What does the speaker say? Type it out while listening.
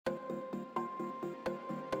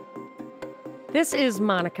This is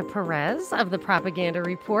Monica Perez of the Propaganda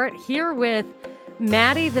Report here with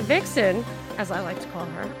Maddie the Vixen, as I like to call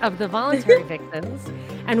her, of the Voluntary Vixens.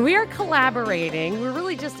 And we are collaborating. We're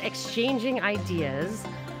really just exchanging ideas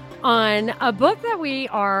on a book that we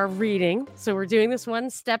are reading. So we're doing this one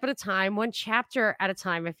step at a time, one chapter at a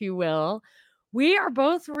time, if you will. We are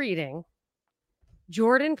both reading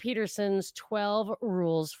Jordan Peterson's 12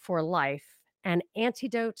 Rules for Life, an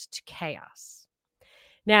Antidote to Chaos.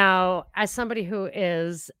 Now, as somebody who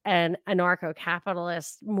is an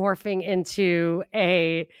anarcho-capitalist morphing into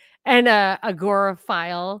an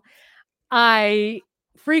agoraphile, I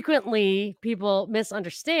frequently people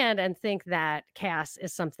misunderstand and think that chaos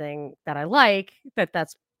is something that I like,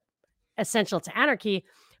 that's essential to anarchy.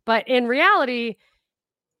 But in reality,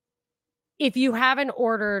 if you have an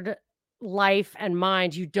ordered life and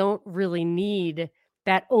mind, you don't really need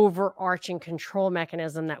that overarching control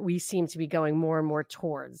mechanism that we seem to be going more and more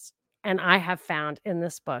towards. And I have found in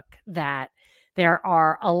this book that there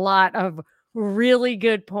are a lot of really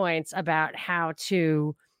good points about how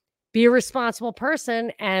to be a responsible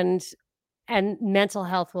person, and mental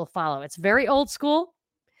health will follow. It's very old school.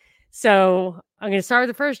 So I'm going to start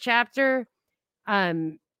with the first chapter.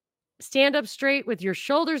 Stand up straight with your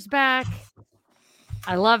shoulders back.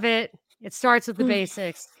 I love it. It starts with the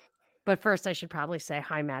basics. But first, I should probably say,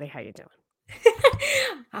 hi, Maddie. How you doing?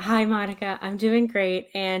 Hi, Monica. I'm doing great.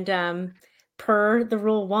 And per the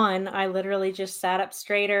rule one, I literally just sat up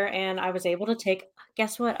straighter and I was able to take,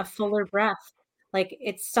 guess what, a fuller breath. Like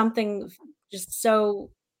it's something just so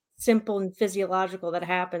simple and physiological that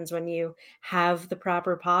happens when you have the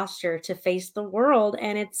proper posture to face the world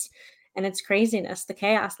and its craziness, the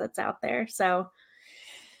chaos that's out there. So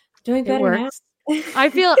doing It better now. works. I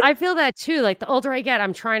feel that too. Like the older I get,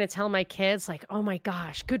 I'm trying to tell my kids, like, oh my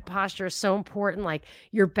gosh, good posture is so important. Like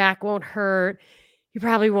your back won't hurt. You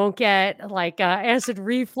probably won't get like acid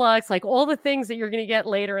reflux, like all the things that you're going to get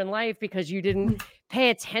later in life because you didn't pay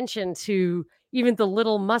attention to even the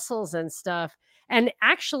little muscles and stuff. And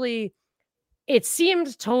actually, it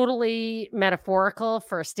seemed totally metaphorical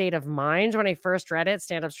for a state of mind when I first read it,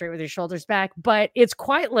 stand up straight with your shoulders back, but it's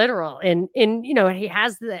quite literal. And he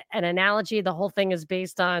has an analogy. The whole thing is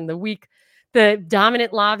based on the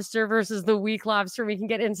dominant lobster versus the weak lobster. We can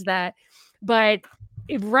get into that. But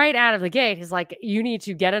right out of the gate, he's like, you need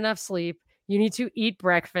to get enough sleep. You need to eat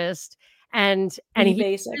breakfast. And The he really,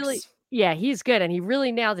 basics. yeah, he's good. And he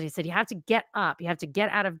really nailed it. He said, you have to get up. You have to get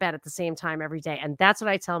out of bed at the same time every day. And that's what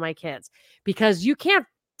I tell my kids, because you can't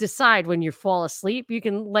decide when you fall asleep. You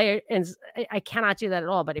can lay, and I cannot do that at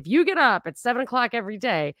all. But if you get up at 7:00 every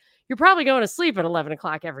day, you're probably going to sleep at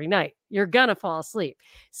 11:00 every night. You're going to fall asleep.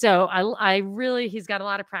 So I really, he's got a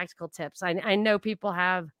lot of practical tips. I know people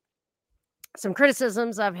have some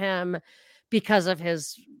criticisms of him because of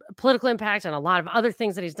his political impact and a lot of other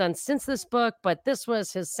things that he's done since this book. But this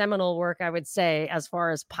was his seminal work, I would say, as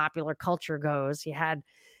far as popular culture goes. He had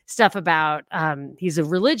stuff about, he's a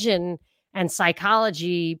religion and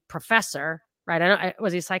psychology professor, right? I don't,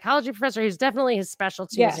 was he a psychology professor? He's definitely, his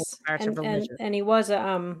specialty was in Yes, comparative religion. and he was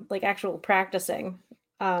a like actual practicing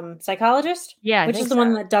psychologist, Yeah, I which is think the so.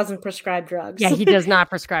 one that doesn't prescribe drugs. Yeah, he does not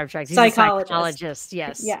prescribe drugs. He's a Psychologist. psychologist.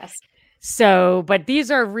 Yes. Yes. So, but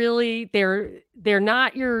these are really, they're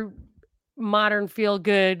not your modern feel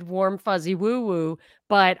good, warm, fuzzy woo woo,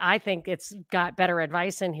 but I think it's got better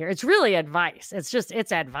advice in here. It's really advice. It's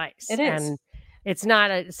advice. It is. And it's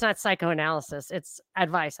not psychoanalysis. It's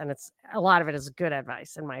advice. And a lot of it is good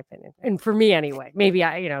advice, in my opinion. And for me anyway, maybe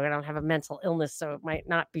I don't have a mental illness, so it might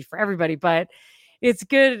not be for everybody, but it's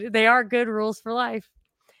good. They are good rules for life.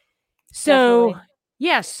 So, Definitely.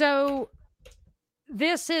 yeah. So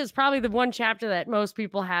this is probably the one chapter that most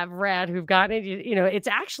people have read who've gotten it. It's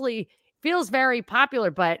actually feels very popular,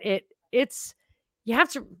 but it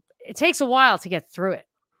takes a while to get through it.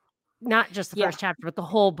 Not just the Yeah, first chapter, but the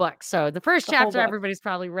whole book. So the first the whole chapter, book. everybody's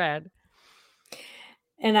probably read.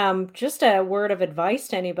 And just a word of advice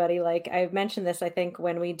to anybody, like I mentioned this, I think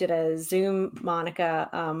when we did a Zoom, Monica,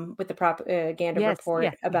 with the Propaganda Yes. Report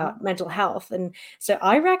Yeah. about mental health. And so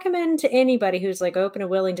I recommend to anybody who's like open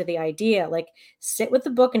and willing to the idea, like sit with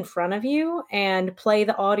the book in front of you and play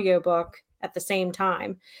the audiobook at the same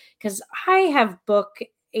time. Because I have book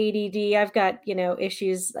ADD. I've got,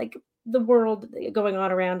 issues like the world going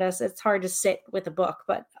on around us. It's hard to sit with a book,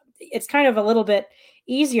 but it's kind of a little bit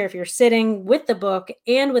easier if you're sitting with the book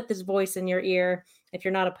and with this voice in your ear, if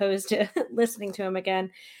you're not opposed to listening to him again.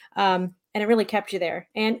 And it really kept you there.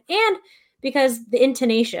 And because the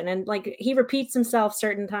intonation and like he repeats himself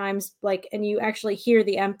certain times, like, and you actually hear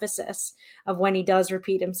the emphasis of when he does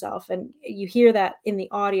repeat himself. And you hear that in the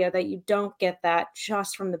audio that you don't get that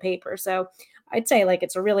just from the paper. So I'd say like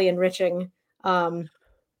it's a really enriching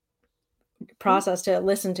process to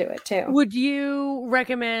listen to it too. Would you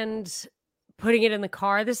recommend putting it in the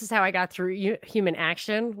car? This is how I got through Human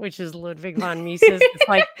Action, which is Ludwig von Mises. It's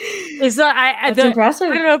like, That's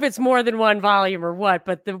impressive. I don't know if it's more than one volume or what,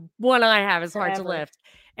 but the one I have is hard to Forever. lift.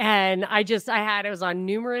 And it was on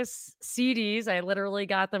numerous CDs. I literally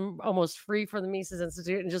got them almost free from the Mises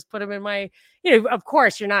Institute and just put them in my, of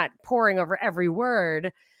course you're not poring over every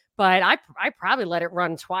word, but I probably let it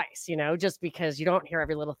run twice, just because you don't hear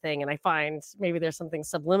every little thing. And I find maybe there's something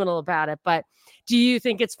subliminal about it. But do you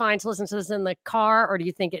think it's fine to listen to this in the car, or do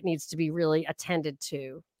you think it needs to be really attended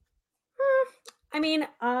to? I mean,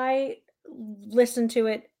 I listened to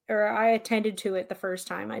it or I attended to it the first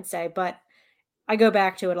time, I'd say, but I go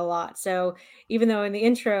back to it a lot. So even though in the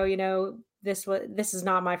intro, this is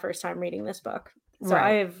not my first time reading this book. So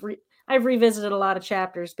Right. I've revisited a lot of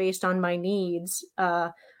chapters based on my needs,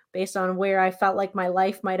 based on where I felt like my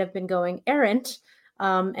life might have been going errant,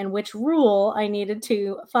 and which rule I needed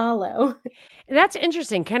to follow. That's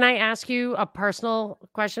interesting. Can I ask you a personal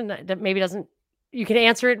question that maybe doesn't, you can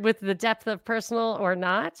answer it with the depth of personal or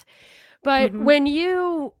not. But Hmm. when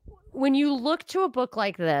you look to a book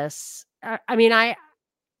like this, I mean,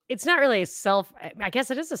 it's not really I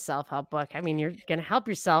guess it is a self-help book. I mean, you're going to help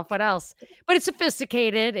yourself. What else? But it's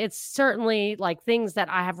sophisticated. It's certainly like things that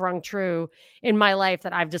I have rung true in my life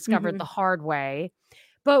that I've discovered the Hmm. hard way.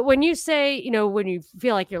 But when you say, when you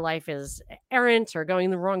feel like your life is errant or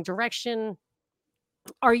going the wrong direction,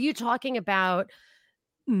 are you talking about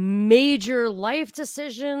major life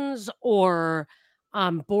decisions, or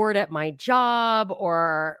I'm bored at my job,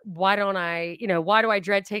 or why do I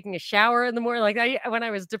dread taking a shower in the morning? Like when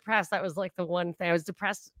I was depressed, that was like the one thing. I was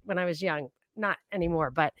depressed when I was young, not anymore,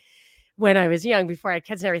 but when I was young, before I had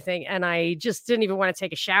kids and everything, and I just didn't even want to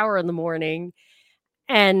take a shower in the morning.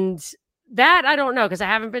 And that I don't know, because I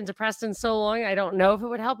haven't been depressed in so long. I don't know if it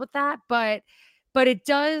would help with that, but it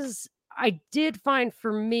does. I did find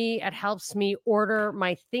for me, it helps me order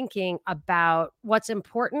my thinking about what's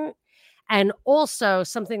important. And also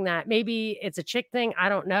something that maybe it's a chick thing, I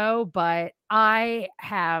don't know, but I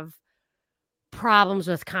have problems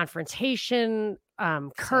with confrontation,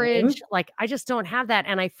 Same. courage. Like I just don't have that.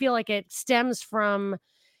 And I feel like it stems from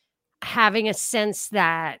having a sense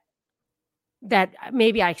that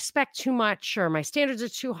maybe I expect too much, or my standards are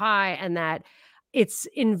too high, and that it's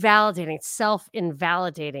invalidating, it's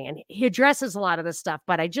self-invalidating. And he addresses a lot of this stuff,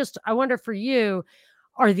 but I wonder for you,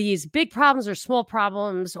 are these big problems or small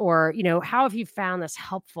problems, or, how have you found this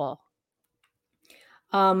helpful?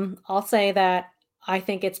 I'll say that I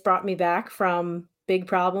think it's brought me back from big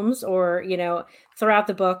problems or, throughout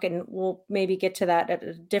the book, and we'll maybe get to that at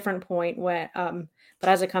a different point when but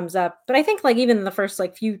as it comes up. But I think like even in the first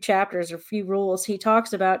like few chapters or few rules, he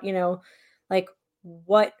talks about, like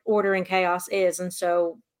what order and chaos is. And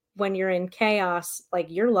so when you're in chaos,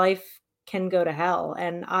 like your life can go to hell.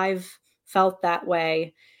 And I've felt that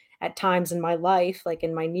way at times in my life, like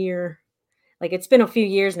in my near like, it's been a few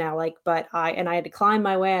years now, like, but I had to climb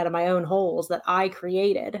my way out of my own holes that I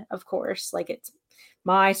created, of course, like, it's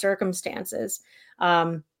my circumstances.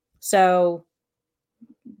 Um, so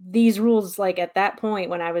these rules, like, at that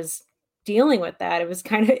point when I was dealing with that, it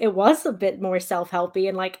was a bit more self-helpy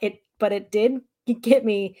and, like, but it did get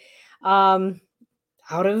me, um,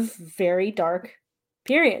 out of very dark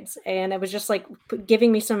periods, and it was just, like,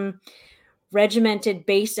 giving me some regimented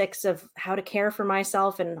basics of how to care for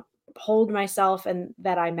myself and hold myself and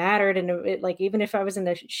that I mattered. And like, even if I was in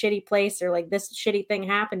a shitty place or like this shitty thing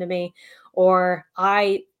happened to me or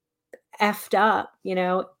I effed up,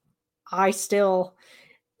 I still,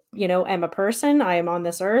 am a person. I am on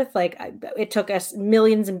this earth. Like it took us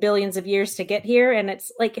millions and billions of years to get here. And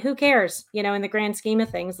it's like, who cares, in the grand scheme of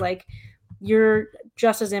things, like you're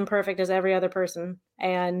just as imperfect as every other person.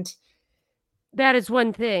 And That is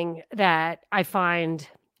one thing that I find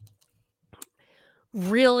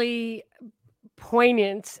really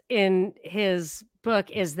poignant in his book,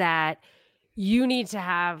 is that you need to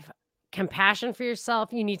have compassion for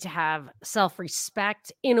yourself. You need to have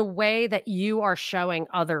self-respect in a way that you are showing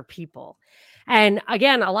other people. And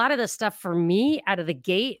again, a lot of this stuff for me out of the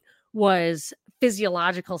gate was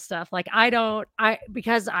physiological stuff. Like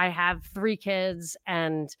because I have 3 kids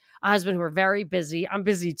and a husband who are very busy. I'm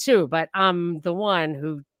busy too, but I'm the one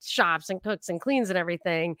who shops and cooks and cleans and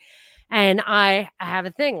everything. And I have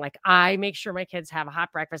a thing, like I make sure my kids have a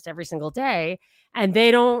hot breakfast every single day, and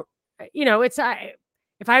they don't, it's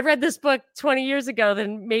if I read this book 20 years ago,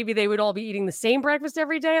 then maybe they would all be eating the same breakfast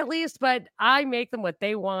every day at least, but I make them what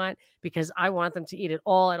they want because I want them to eat it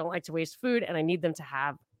all. I don't like to waste food, and I need them to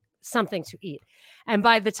have something to eat. And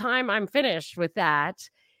by the time I'm finished with that,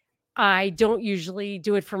 I don't usually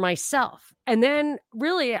do it for myself. And then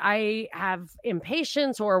really I have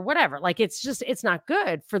impatience or whatever. Like it's not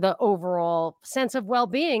good for the overall sense of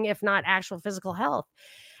well-being, if not actual physical health.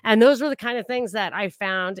 And those were the kind of things that I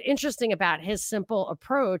found interesting about his simple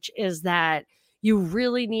approach, is that you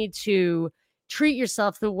really need to treat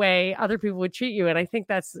yourself the way other people would treat you. And I think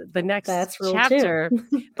that's the next rule chapter.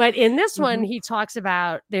 two. But in this one, he talks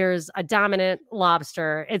about there's a dominant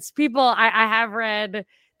lobster. It's people, I have read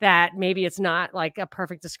that maybe it's not like a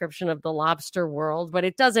perfect description of the lobster world, but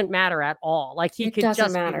it doesn't matter at all. Like he could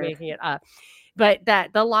just be making it up. But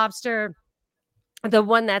that the lobster, the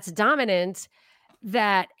one that's dominant,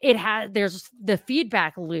 that there's the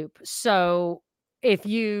feedback loop. So if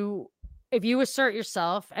you assert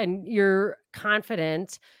yourself and you're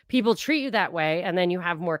confident, people treat you that way, and then you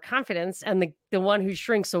have more confidence. And the one who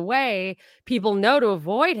shrinks away, people know to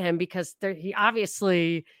avoid him because he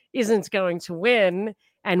obviously isn't going to win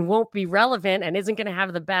and won't be relevant and isn't going to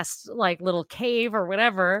have the best like little cave or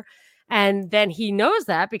whatever. And then he knows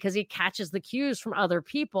that because he catches the cues from other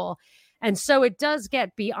people. And so it does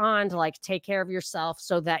get beyond like take care of yourself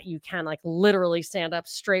so that you can like literally stand up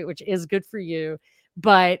straight, which is good for you,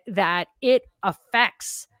 but that it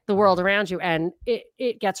affects the world around you and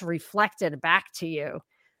it gets reflected back to you.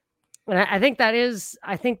 And I think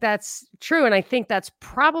that's true. And I think that's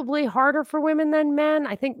probably harder for women than men.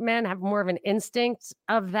 I think men have more of an instinct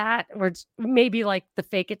of that, or it's maybe like the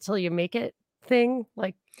fake it till you make it thing,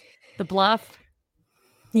 like the bluff.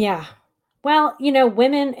 Yeah. Well,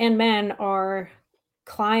 women and men are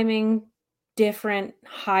climbing different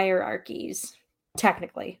hierarchies,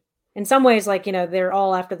 technically. In some ways, like, they're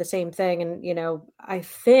all after the same thing. And, I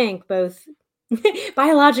think both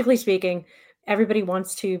biologically speaking, everybody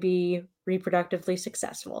wants to be reproductively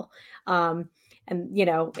successful. But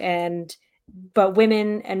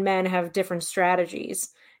women and men have different strategies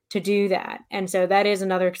to do that. And so that is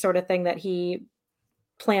another sort of thing that he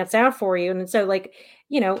plants out for you. And so like,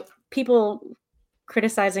 people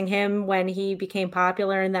criticizing him when he became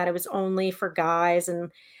popular and that it was only for guys.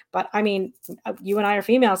 But I mean, you and I are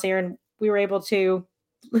females here and we were able to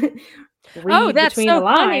read that's between so the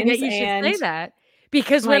lines. Funny that you should say that.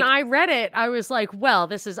 Because when I read it, I was like, well,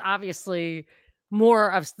 this is obviously more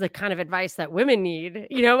of the kind of advice that women need,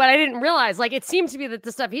 but I didn't realize, like, it seems to be that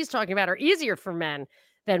the stuff he's talking about are easier for men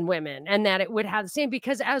than women, and that it would have the same,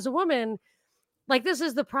 because as a woman, like, this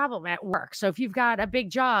is the problem at work. So if you've got a big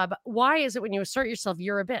job, why is it when you assert yourself,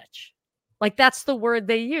 you're a bitch? Like, that's the word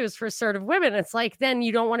they use for assertive women. It's like, then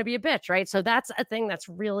you don't want to be a bitch, right? So that's a thing that's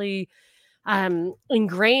really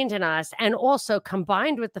ingrained in us, and also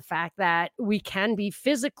combined with the fact that we can be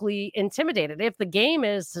physically intimidated. If the game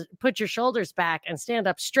is to put your shoulders back and stand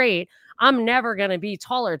up straight, I'm never going to be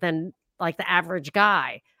taller than like the average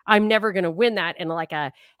guy. I'm never going to win that in like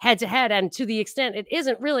a head to head. And to the extent it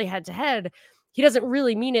isn't really head to head, he doesn't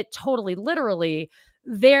really mean it totally literally.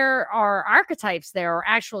 There are archetypes there, or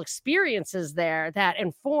actual experiences there that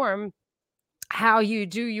inform how you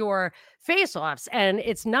do your face-offs. And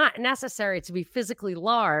it's not necessary to be physically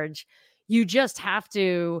large. You just have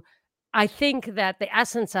to, I think that the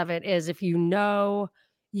essence of it is, if you know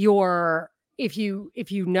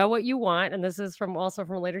what you want, and this is also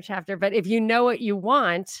from a later chapter, but if you know what you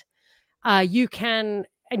want, you can,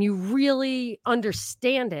 and you really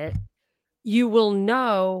understand it, you will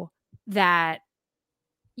know that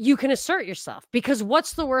you can assert yourself. Because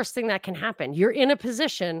what's the worst thing that can happen? You're in a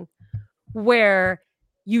position where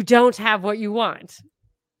you don't have what you want.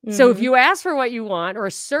 Mm-hmm. So if you ask for what you want or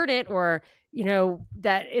assert it, or,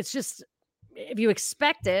 that it's just, if you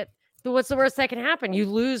expect it, then what's the worst that can happen? You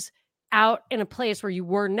lose out in a place where you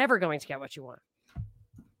were never going to get what you want.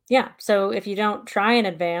 Yeah. So if you don't try and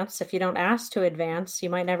advance, if you don't ask to advance, you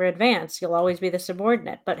might never advance. You'll always be the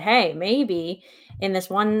subordinate. But hey, maybe in this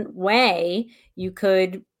one way, you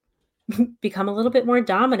could become a little bit more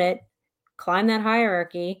dominant, climb that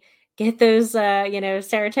hierarchy, get those,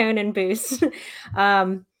 serotonin boosts.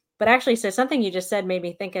 But actually, so something you just said made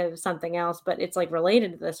me think of something else, but it's like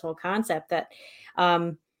related to this whole concept that,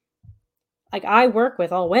 like, I work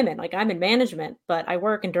with all women. Like, I'm in management, but I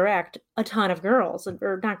work and direct a ton of girls,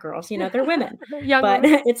 or not girls, they're women, but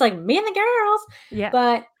it's like me and the girls. Yeah.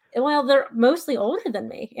 But well, they're mostly older than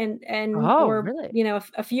me, or really?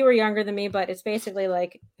 A few are younger than me. But it's basically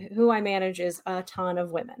like who I manage is a ton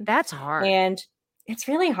of women. That's hard, and it's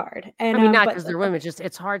really hard. And I mean, not because they're women, just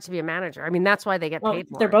it's hard to be a manager. I mean, that's why they get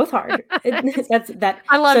paid more. They're both hard.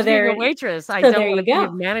 I love being a waitress. I don't want to be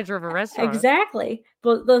a manager of a restaurant. Exactly.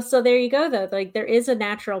 Well, so there you go, though. Like, there is a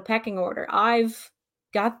natural pecking order. I've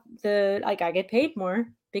got I get paid more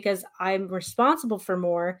because I'm responsible for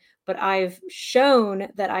more, but I've shown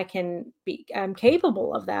that I'm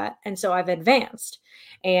capable of that. And so I've advanced,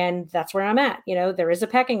 and that's where I'm at. There is a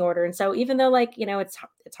pecking order. And so even though, like, it's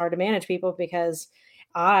hard to manage people because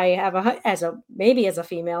I have maybe as a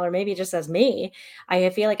female, or maybe just as me, I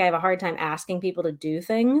feel like I have a hard time asking people to do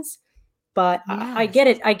things, but I Yes. get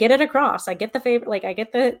it. I get it across. I get the favor. Like, I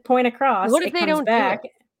get the point across. What if It they comes don't do it? back.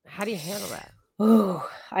 How do you handle that? Oh,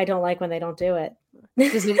 I don't like when they don't do it.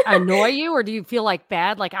 Does it annoy you, or do you feel like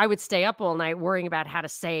bad? Like, I would stay up all night worrying about how to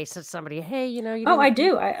say to somebody, "Hey, you Oh, I didn't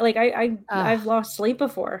do." do. I've Ugh, lost sleep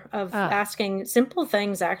before of ugh. asking simple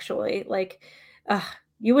things, actually. Like, uh,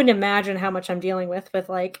 you wouldn't imagine how much I'm dealing with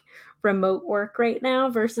like remote work right now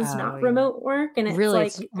versus Oh, not yeah. remote work. And it's Really,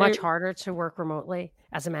 it's like much harder to work remotely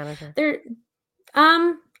as a manager. they're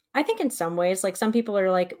I think in some ways, like, some people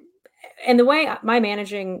are like, and the way my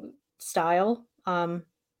managing style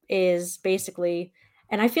is basically,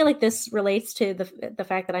 and I feel like this relates to the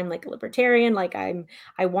fact that I'm like a libertarian. Like, I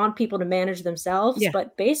want people to manage themselves, Yeah.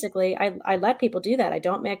 but basically I let people do that. I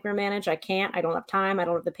don't micromanage. I can't. I don't have time. I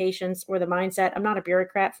don't have the patience or the mindset. I'm not a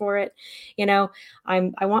bureaucrat for it. you know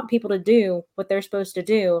I want people to do what they're supposed to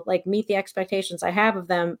do, like meet the expectations I have of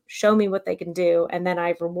them, show me what they can do, and then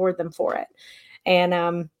I reward them for it.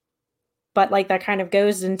 And but like that kind of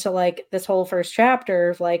goes into like this whole first chapter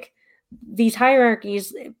of like these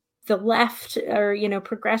hierarchies. The left, or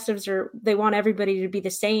progressives, or they want everybody to be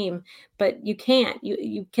the same, but you can't.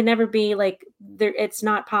 You can never be like there. It's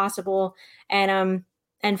not possible. And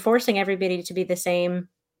forcing everybody to be the same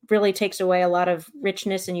really takes away a lot of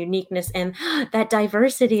richness and uniqueness and that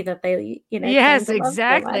diversity that they claim Yes, to love so much.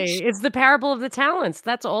 exactly. It's the parable of the talents.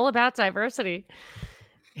 That's all about diversity,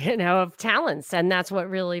 of talents, and that's what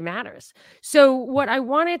really matters. So what I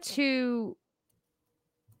wanted to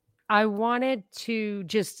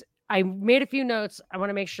just I made a few notes. I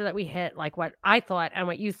wanna make sure that we hit, like, what I thought and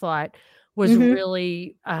what you thought was Hmm.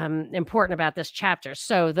 really, important about this chapter.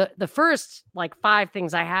 So the first, like, 5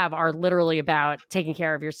 things I have are literally about taking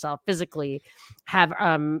care of yourself physically, have,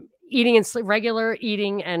 eating and sleep regular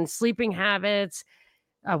eating and sleeping habits,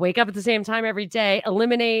 wake up at the same time every day,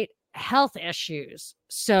 eliminate health issues.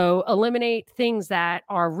 So eliminate things that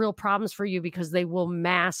are real problems for you because they will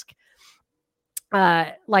mask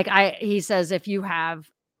he says,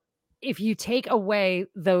 if you take away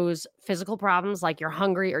those physical problems, like you're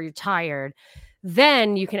hungry or you're tired,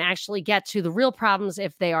 then you can actually get to the real problems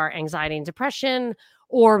if they are anxiety and depression,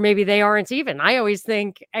 or maybe they aren't even. I always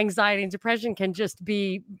think anxiety and depression can just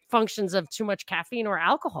be functions of too much caffeine or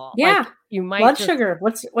alcohol. Like, Yeah. you might Blood just, sugar.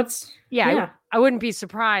 What's yeah, Yeah. I wouldn't be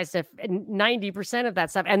surprised if 90% of that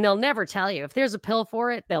stuff, and they'll never tell you. If there's a pill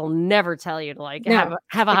for it, they'll never tell you to, like, No,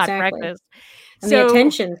 have a hot exactly. breakfast. And the So,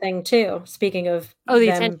 attention thing too, speaking of oh, the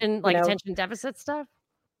them, attention, like attention deficit stuff?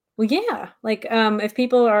 well, yeah, like, if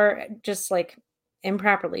people are just, like,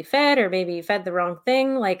 improperly fed, or maybe fed the wrong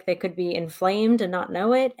thing, like, they could be inflamed and not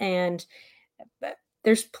know it, and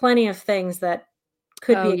there's plenty of things that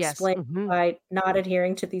could be Oh, yes. explained Mhm. by not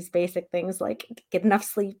adhering to these basic things, like get enough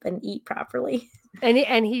sleep and eat properly.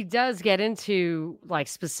 And he does get into, like,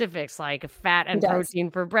 specifics, like fat He and does.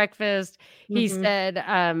 protein for breakfast. He Mhm. said,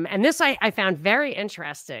 and this I found very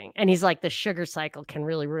interesting, and he's like, "The sugar cycle can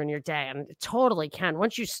really ruin your day," and it totally can.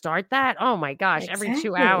 Once you start that, oh my gosh, every 2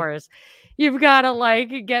 Exactly. hours, you've gotta,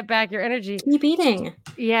 like, get back your energy. Keep eating.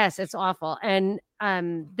 Yes, it's awful, and,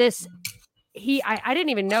 this I didn't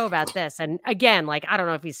even know about this, and again, like, I don't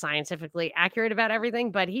know if he's scientifically accurate about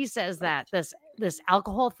everything, but he says that this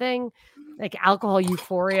alcohol thing, like alcohol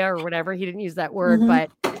euphoria or whatever, he didn't use that word, Mhm.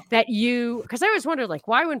 but that you, because I always wondered, like,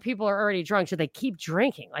 why when people are already drunk, should they keep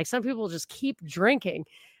drinking? Like, some people just keep drinking,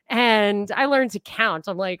 and I learned to count.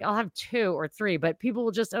 I'm like, I'll have 2 or 3, but people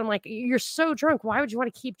will just, I'm like, "You're so drunk, why would you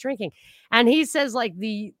wanna keep drinking?" And he says, like,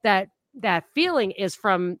 that feeling is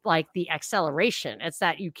from, like, the acceleration. It's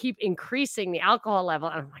that you keep increasing the alcohol level,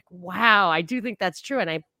 and I'm like, "Wow, I do think that's true," and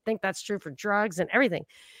I think that's true for drugs and everything.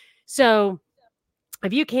 So,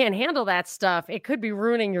 if you can't handle that stuff, it could be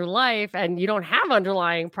ruining your life, and you don't have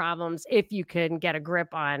underlying problems if you can get a grip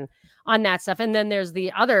on that stuff. And then there's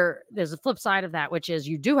a flip side of that, which is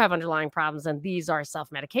you do have underlying problems, and these are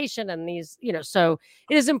self-medication, and these, so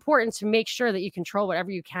it is important to make sure that you control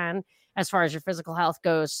whatever you can as far as your physical health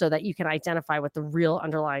goes, so that you can identify what the real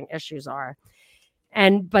underlying issues are.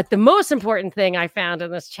 But the most important thing I found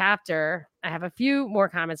in this chapter, I have a few more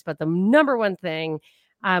comments, but the number one thing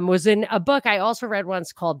was in a book I also read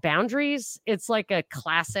once called Boundaries. It's like a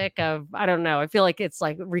classic of, I don't know, I feel like it's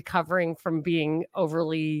like recovering from being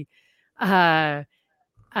overly uh,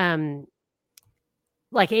 um,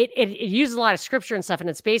 like it uses a lot of scripture and stuff, and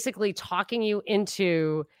it's basically talking you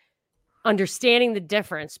into understanding the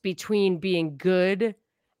difference between being good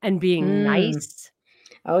and being nice.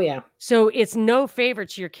 Oh, yeah. So it's no favor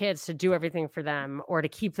to your kids to do everything for them or to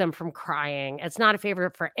keep them from crying. It's not a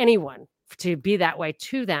favor for anyone to be that way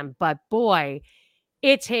to them. But boy,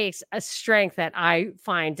 it takes a strength that I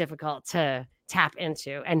find difficult to tap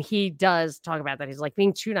into. And he does talk about that. He's like,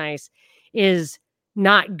 being too nice is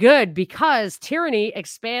not good because tyranny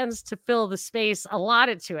expands to fill the space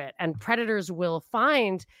allotted to it. And predators will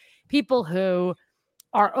find people who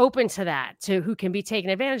are open to that, to who can be taken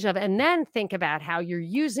advantage of. And then think about how you're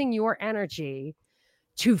using your energy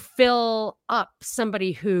to fill up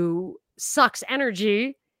somebody who sucks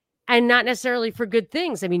energy and not necessarily for good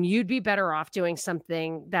things. I mean, you'd be better off doing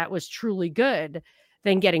something that was truly good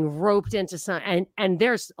than getting roped into some, and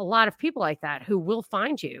there's a lot of people like that who will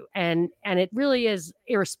find you. And it really is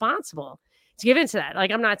irresponsible to give into that.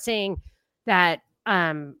 Like, I'm not saying that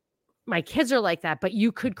my kids are like that, but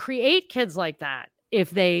you could create kids like that if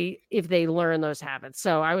they learn those habits.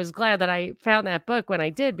 So I was glad that I found that book when I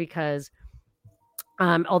did, because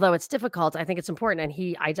although it's difficult, I think it's important. And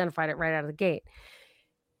he identified it right out of the gate.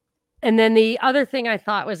 And then the other thing I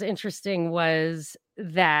thought was interesting was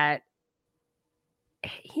that,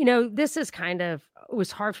 you know, this is kind of, it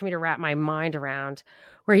was hard for me to wrap my mind around,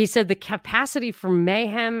 where he said the capacity for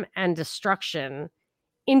mayhem and destruction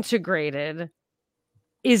integrated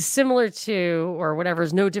is similar to, or whatever,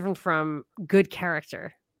 is no different from good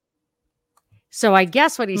character. So I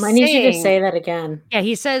guess what he's saying. I need you to say that again. Yeah,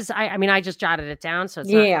 he says, I mean, I just jotted it down, so it's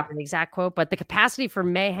not an exact quote, but the capacity for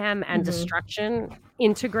mayhem and destruction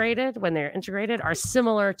integrated, when they're integrated, are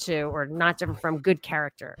similar to, or not different from, good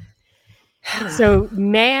character. So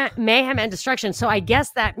mayhem and destruction. So I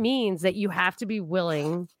guess that means that you have to be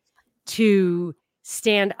willing to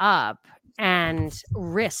stand up and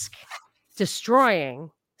risk destroying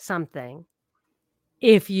something.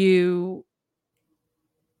 If you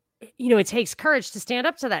know, it takes courage to stand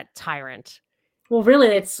up to that tyrant. Well, really,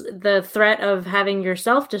 it's the threat of having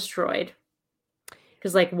yourself destroyed.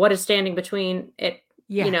 Because, like, what is standing between it,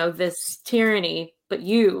 you know, this tyranny, but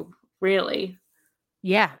you, really?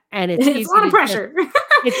 Yeah, and it's a lot of pressure.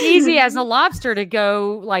 It's easy as a lobster to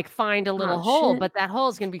go, like, find a little hole, but that hole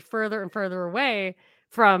is going to be further and further away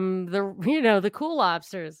from the, you know, the cool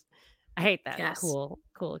lobsters. I hate that. Yes. Cool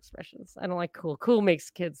expressions. I don't like cool. Cool makes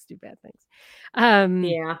kids do bad things.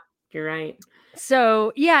 Yeah, you're right.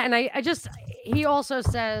 So, yeah, and I just, he also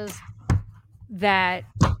says that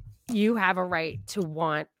you have a right to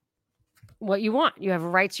want what you want. You have a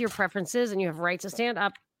right to your preferences, and you have a right to stand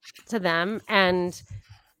up to them. And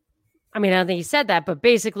I mean, I don't think he said that, but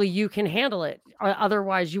basically you can handle it.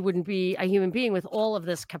 Otherwise, you wouldn't be a human being with all of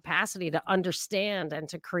this capacity to understand and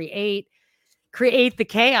to create the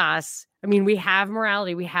chaos. I mean, we have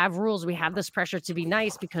morality, we have rules, we have this pressure to be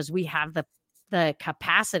nice because we have the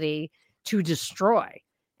capacity to destroy,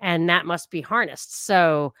 and that must be harnessed.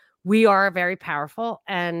 So we are very powerful,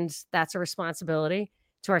 and that's a responsibility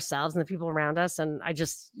to ourselves and the people around us. And I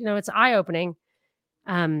just, you know, it's eye-opening.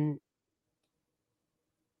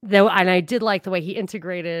 Though, and I did like the way he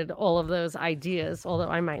integrated all of those ideas, although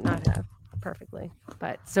I might not have perfectly.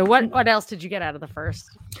 But so what else did you get out of the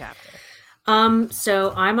first chapter?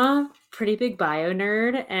 So I'm a pretty big bio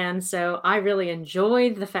nerd, and so I really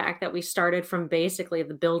enjoyed the fact that we started from basically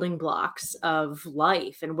the building blocks of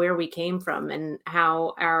life and where we came from and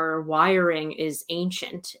how our wiring is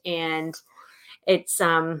ancient. And it's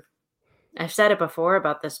I've said it before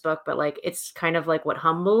about this book, but like, it's kind of like what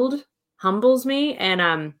humbles me,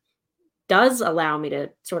 and does allow me to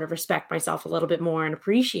sort of respect myself a little bit more and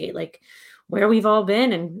appreciate like where we've all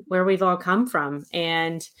been and where we've all come from.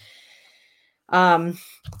 And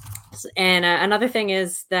another thing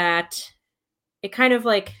is that it kind of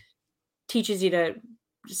like teaches you to,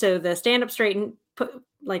 so the stand up straight and put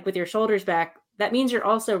like with your shoulders back, that means you're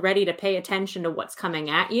also ready to pay attention to what's coming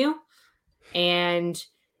at you and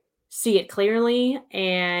see it clearly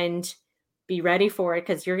and be ready for it,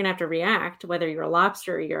 because you're going to have to react, whether you're a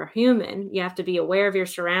lobster or you're a human. You have to be aware of your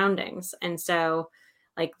surroundings. And so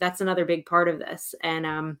like, that's another big part of this.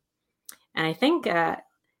 And I think,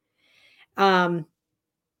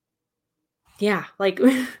 yeah, like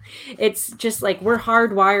it's just like we're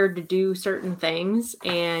hardwired to do certain things,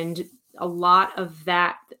 and a lot of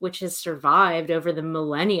that which has survived over the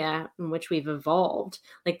millennia in which we've evolved,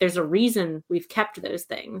 like there's a reason we've kept those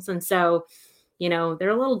things. And so, you know, they're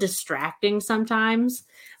a little distracting sometimes,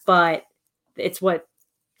 but it's what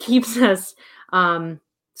keeps us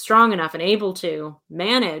strong enough and able to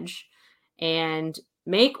manage and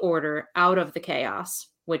make order out of the chaos,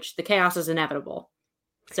 which the chaos is inevitable.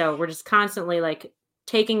 So we're just constantly like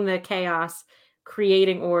taking the chaos,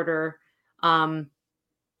 creating order.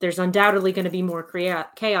 There's undoubtedly going to be more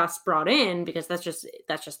chaos brought in because that's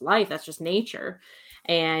just life, that's just nature.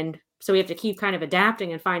 And so we have to keep kind of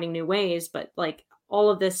adapting and finding new ways, but like all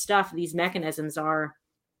of this stuff, these mechanisms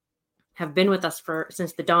have been with us for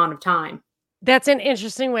since the dawn of time. That's an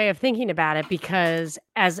interesting way of thinking about it, because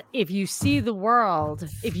as if you see the world,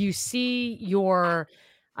 if you see your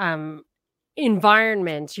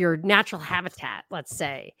environment, your natural habitat, let's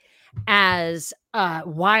say, as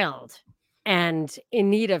wild and in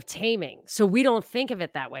need of taming. So we don't think of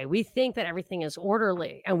it that way. We think that everything is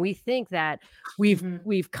orderly, and we think that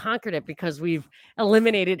we've conquered it because we've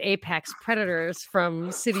eliminated apex predators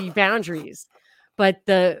from city boundaries. But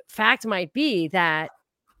the fact might be that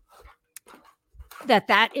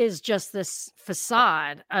is just this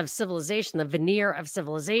facade of civilization, the veneer of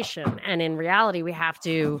civilization. And in reality, we have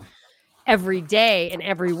to every day in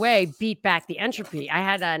every way beat back the entropy. I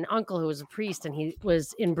had an uncle who was a priest, and he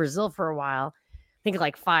was in Brazil for a while, I think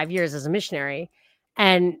like 5 years as a missionary.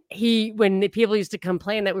 And when the people used to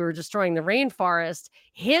complain that we were destroying the rainforest,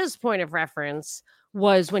 his point of reference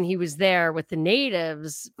was when he was there with the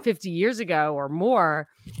natives 50 years ago or more.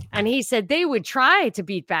 And he said they would try to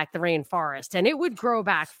beat back the rainforest, and it would grow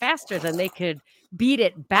back faster than they could beat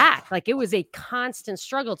it back. Like, it was a constant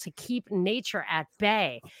struggle to keep nature at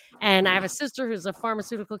bay. And I have a sister who's a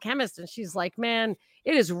pharmaceutical chemist, and she's like, man,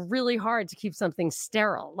 it is really hard to keep something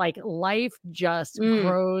sterile. Like, life just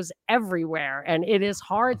grows everywhere, and it is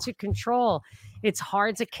hard to control. It's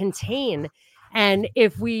hard to contain. And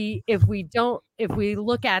if we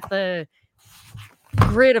look at the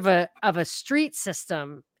grid of a street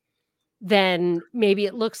system, then maybe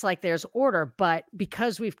it looks like there's order. But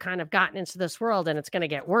because we've kind of gotten into this world, and it's going to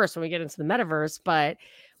get worse when we get into the metaverse, but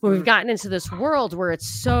when we've gotten into this world where it's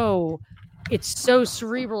so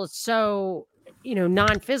cerebral, it's so,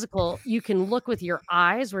 non-physical, you can look with your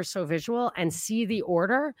eyes, we're so visual, and see the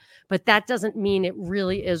order, but that doesn't mean it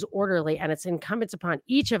really is orderly. And it's incumbent upon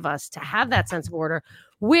each of us to have that sense of order,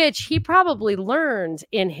 which he probably learned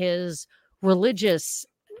in his religious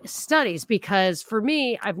studies. Because for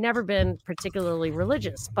me, I've never been particularly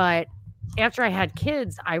religious, but after I had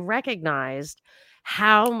kids, I recognized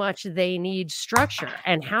how much they need structure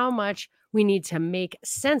and how much we need to make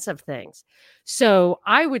sense of things. So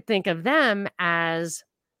I would think of them as,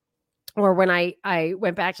 or when I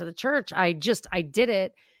went back to the church, I did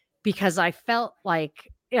it because I felt like,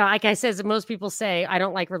 like I said, most people say, I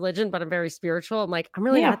don't like religion, but I'm very spiritual. I'm like, I'm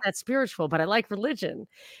really not that spiritual, but I like religion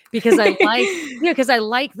because I like, because I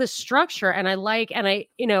like the structure, and I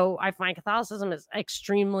find Catholicism is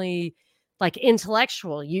extremely like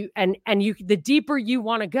intellectual. The deeper you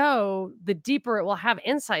want to go, the deeper it will have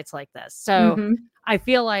insights like this. So I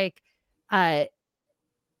feel like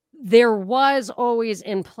there was always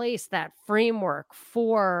in place that framework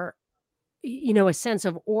for, a sense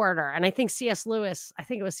of order. And I think C.S. Lewis,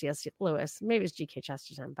 maybe it's G.K.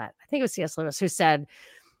 Chesterton, but I think it was C.S. Lewis who said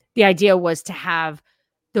the idea was to have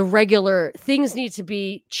the regular things need to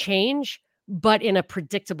be change, but in a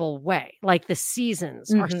predictable way. Like the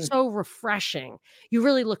seasons are so refreshing. You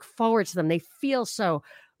really look forward to them. They feel so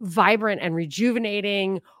vibrant and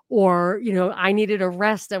rejuvenating. Or, I needed a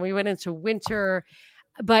rest and we went into winter.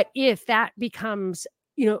 But if that becomes,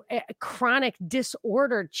 a chronic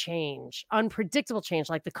disordered change, unpredictable change,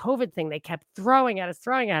 like the COVID thing, they kept throwing at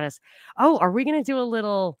us. Oh, are we going to do a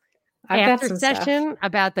little after session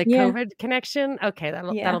about the COVID connection? Okay,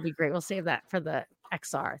 that'll be great. We'll save that for the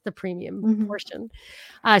XR, the premium portion.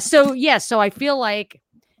 So I feel like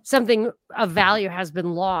something of value has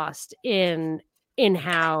been lost in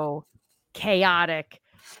how chaotic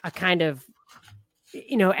a kind of,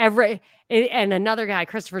 and another guy,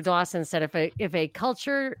 Christopher Dawson, said if a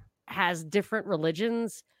culture has different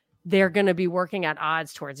religions, they're going to be working at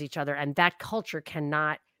odds towards each other, and that culture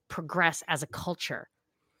cannot progress as a culture.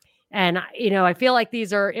 And I feel like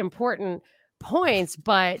these are important points,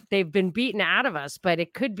 but they've been beaten out of us. But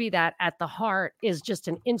it could be that at the heart is just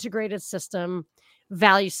an integrated system,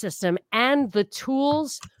 value system, and the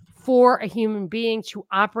tools for a human being to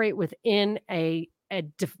operate within a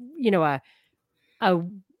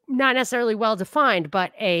not necessarily well-defined,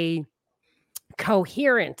 but a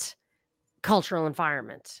coherent cultural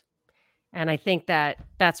environment. And I think that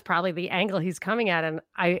that's probably the angle he's coming at. And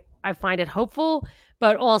I find it hopeful,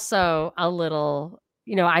 but also a little,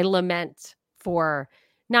 I lament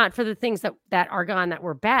not for the things that are gone that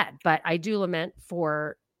were bad, but I do lament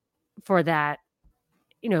for that,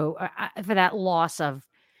 for that loss of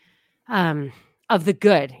the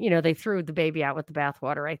good. They threw the baby out with the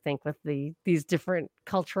bathwater, I think, with these different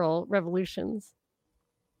cultural revolutions.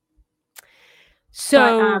 But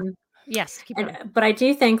So, yes, keep going. but I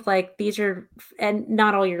do think like these are, and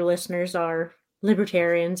not all your listeners are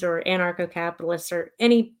libertarians or anarcho-capitalists or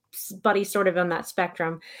anybody sort of on that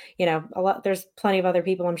spectrum. You know, there's plenty of other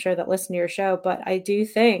people I'm sure that listen to your show, but I do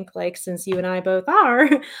think like since you and I both are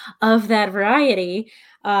of that variety,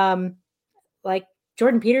 like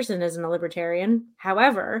Jordan Peterson isn't a libertarian.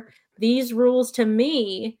 However, these rules to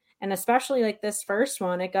me, and especially like this first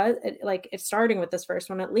one, like it's starting with this first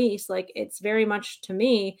one at least, like it's very much to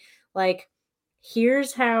me like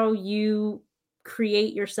here's how you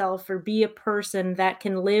create yourself or be a person that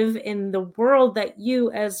can live in the world that you,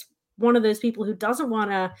 as one of those people who doesn't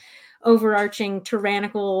want a overarching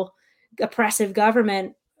tyrannical oppressive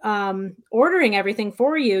government ordering everything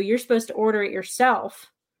for you, you're supposed to order it yourself.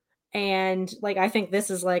 And like I think this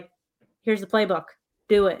is like, here's the playbook,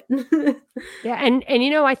 do it. Yeah, and you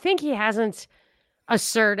know, I think he hasn't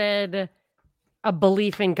asserted a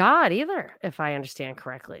belief in God either, if I understand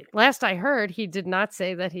correctly. Last I heard, he did not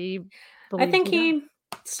say that he I believed think in God. he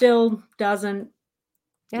still doesn't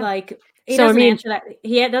like he So, I doesn't mean, answer that.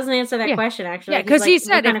 He doesn't answer that yeah, question actually. yeah, Like, he's because he like, what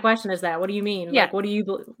said, kind of question is that? What do you mean? yeah, Like,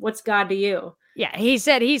 what's God to you? yeah, he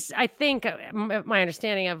said I think my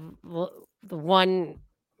understanding of the one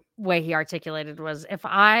way he articulated was if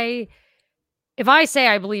I say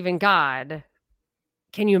I believe in God,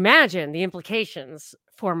 can you imagine the implications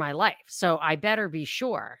for my life? So I better be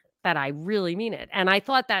sure that I really mean it. And I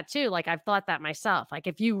thought that too. Like I've thought that myself. Like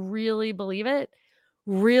if you really believe it,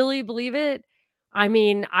 I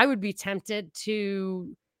mean, I would be tempted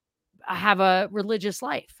to have a religious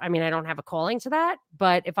life. I mean, I don't have a calling to that,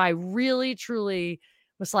 but if I really truly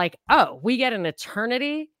was like, oh, we get an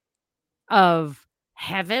eternity of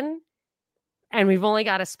heaven and we've only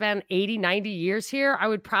got to spend 80, 90 years here, I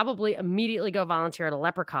would probably immediately go volunteer at a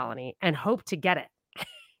leper colony and hope to get it.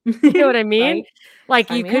 You know what I mean? Right? Like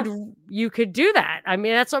Sign me up. you could do that. I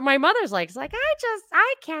mean, that's what my mother's like. It's like,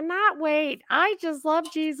 I cannot wait. I just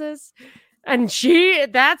love Jesus. And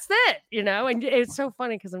that's it, you know? And it's so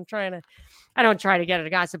funny because I don't try to get her to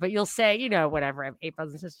gossip, but you'll say, you know, whatever. I have 8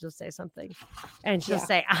 brothers and sisters, you'll say something. And she'll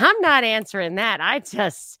say, I'm not answering that.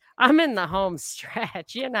 I'm in the home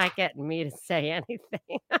stretch. You're not getting me to say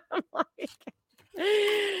anything. I'm like,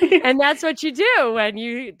 and that's what you do when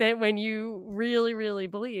you really, really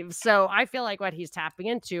believe. So I feel like what he's tapping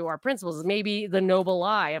into are principles, maybe the noble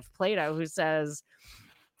lie of Plato, who says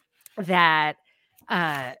that,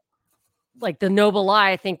 like the noble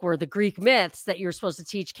lie, I think, were the Greek myths that you're supposed to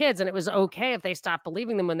teach kids. And it was okay if they stopped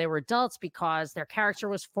believing them when they were adults because their character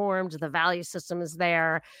was formed, the value system is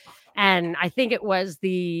there. And I think it was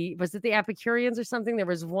the Epicureans or something? There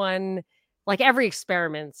was one, like every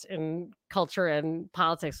experiment in culture and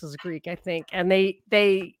politics was Greek, I think. And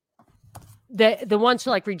the ones who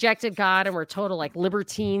like rejected God and were total like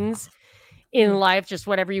libertines in life, just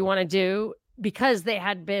whatever you want to do, because they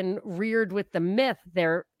had been reared with the myth,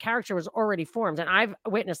 their character was already formed. And I've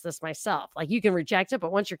witnessed this myself. Like you can reject it,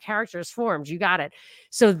 but once your character is formed, you got it.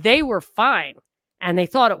 So they were fine and they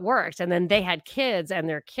thought it worked. And then they had kids and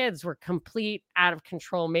their kids were complete out of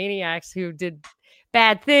control maniacs who did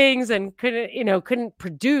bad things and couldn't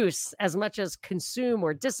produce as much as consume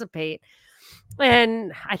or dissipate.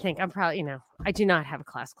 And I think I'm probably, I do not have a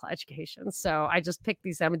classical education. So I just pick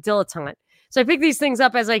these. I'm a dilettante. So I pick these things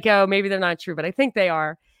up as I go. Maybe they're not true, but I think they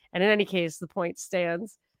are. And in any case, the point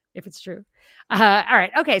stands if it's true. All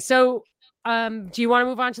right. Okay. So do you want to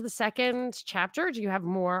move on to the second chapter? Or do you have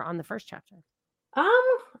more on the first chapter?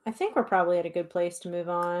 I think we're probably at a good place to move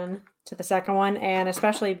on to the second one. And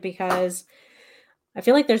especially because I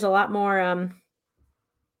feel like there's a lot more, all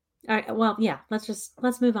right, well, yeah,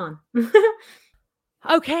 let's move on.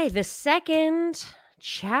 Okay, the second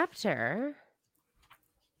chapter.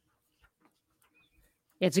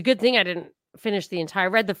 It's a good thing I didn't finish I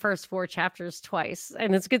read the first 4 chapters twice.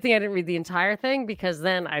 And it's a good thing I didn't read the entire thing because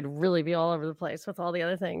then I'd really be all over the place with all the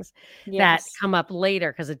other things that come up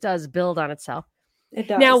later because it does build on itself. It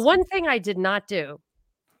does. Now, one thing I did not do,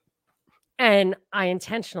 and I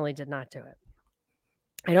intentionally did not do it.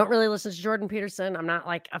 I don't really listen to Jordan Peterson. I'm not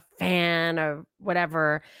like a fan of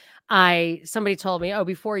whatever. Somebody told me,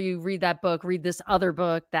 before you read that book, read this other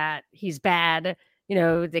book that he's bad,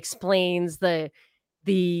 it explains the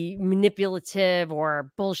manipulative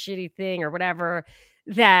or bullshitty thing or whatever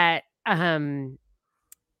that,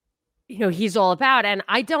 he's all about. And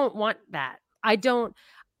I don't want that.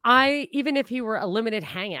 Even if he were a limited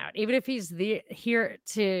hangout, even if he's here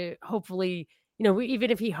to hopefully,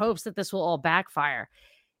 even if he hopes that this will all backfire,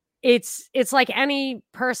 it's like any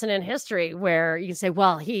person in history where you can say,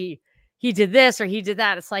 well, he did this or he did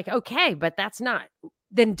that. It's like, okay, but that's not,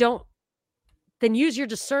 then use your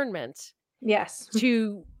discernment Yes.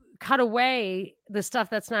 to cut away the stuff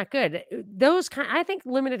that's not good. I think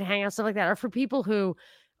limited hangouts, stuff like that, are for people who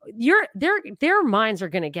their minds are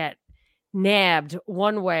going to get nabbed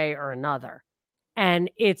one way or another.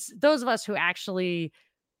 And it's those of us who actually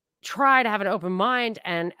try to have an open mind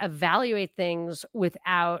and evaluate things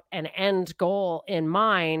without an end goal in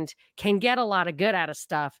mind can get a lot of good out of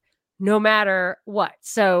stuff no matter what.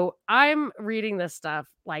 So I'm reading this stuff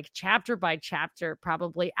like chapter by chapter,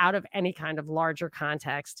 probably out of any kind of larger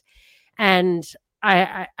context. And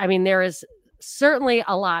I mean, there is certainly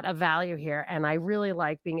a lot of value here. And I really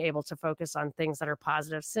like being able to focus on things that are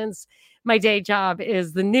positive, since my day job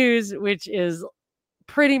is the news, which is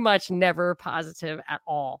pretty much never positive at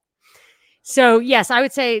all. So yes, I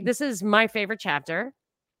would say this is my favorite chapter.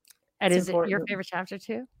 And It's is it your important. favorite chapter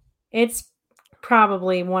too? It's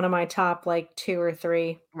probably one of my top like 2 or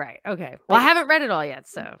 3. Right. Okay. Well, I haven't read it all yet.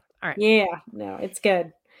 So, all right. Yeah, no, it's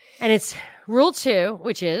good. And it's rule 2,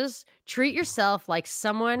 which is treat yourself like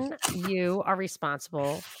someone you are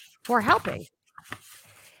responsible for helping.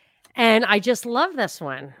 And I just love this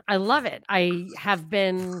one. I love it. I have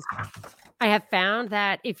found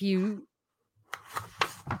that if you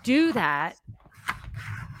do that,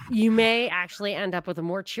 you may actually end up with a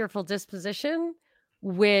more cheerful disposition,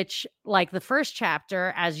 which, like the first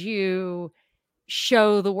chapter, as you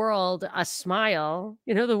show the world a smile,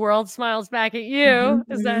 the world smiles back at you.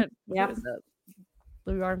 Mm-hmm, Is that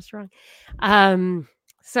Louis Armstrong?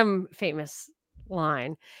 Some famous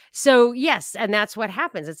line. So yes, and that's what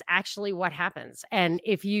happens. It's actually what happens. And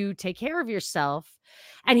if you take care of yourself,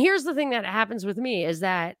 and here's the thing that happens with me is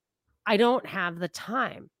that I don't have the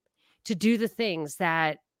time to do the things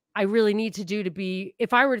that I really need to do to be,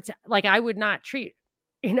 if I were to, like, I would not treat,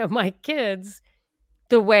 my kids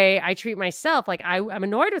the way I treat myself. Like I'm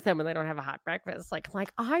annoyed with them when they don't have a hot breakfast. Like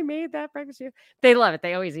I made that breakfast for you. They love it.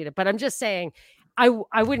 They always eat it. But I'm just saying, I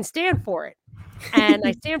wouldn't stand for it. And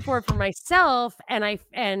I stand for it for myself.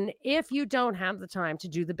 And if you don't have the time to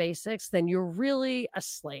do the basics, then you're really a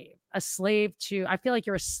slave to, I feel like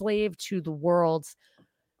you're a slave to the world's,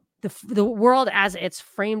 the world as it's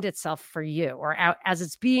framed itself for you, or as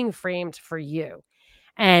it's being framed for you.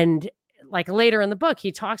 And like later in the book,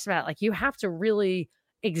 he talks about like, you have to really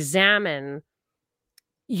examine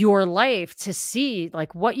your life to see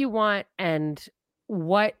like what you want and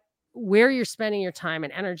where you're spending your time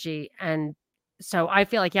and energy. And so I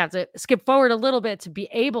feel like you have to skip forward a little bit to be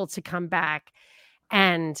able to come back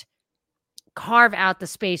and carve out the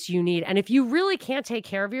space you need. And if you really can't take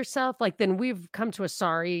care of yourself, like then we've come to a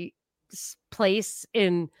sorry place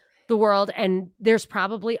in the world. And there's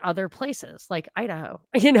probably other places like Idaho,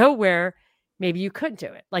 where maybe you could do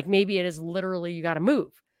it. Like maybe it is literally, you got to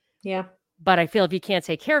move. Yeah. But I feel if you can't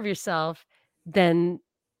take care of yourself, then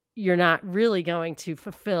you're not really going to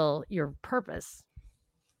fulfill your purpose.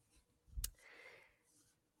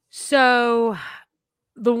 So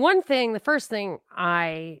the first thing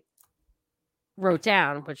I wrote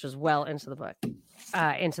down, which was well into the book,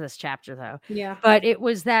 into this chapter though. Yeah. But it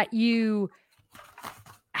was that you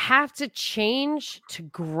have to change to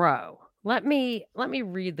grow. Let me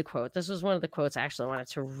read the quote. This was one of the quotes I actually wanted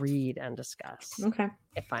to read and discuss. Okay.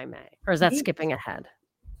 If I may. Or is that skipping ahead?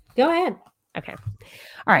 Go ahead. Okay.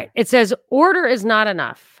 All right. It says, order is not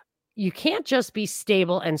enough. You can't just be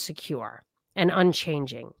stable and secure and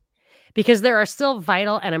unchanging, because there are still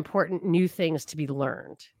vital and important new things to be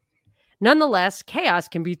learned. Nonetheless, chaos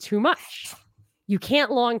can be too much. You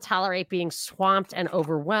can't long tolerate being swamped and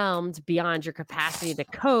overwhelmed beyond your capacity to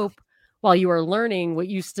cope while you are learning what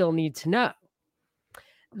you still need to know.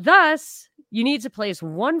 Thus, you need to place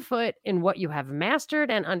one foot in what you have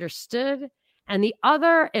mastered and understood, and the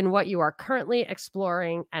other in what you are currently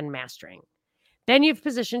exploring and mastering. Then you've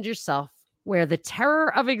positioned yourself where the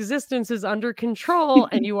terror of existence is under control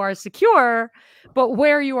and you are secure, but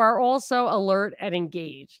where you are also alert and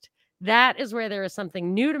engaged. That is where there is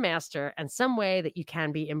something new to master and some way that you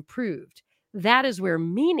can be improved. That is where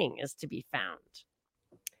meaning is to be found.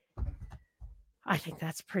 I think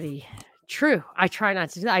that's pretty true. I try not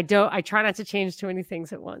to change too many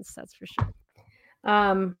things at once. That's for sure.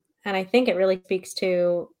 And I think it really speaks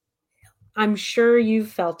to, I'm sure you've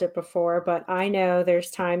felt it before, but I know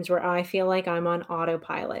there's times where I feel like I'm on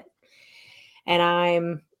autopilot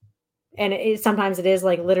and sometimes it is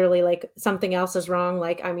like literally like something else is wrong.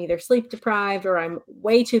 Like I'm either sleep deprived or I'm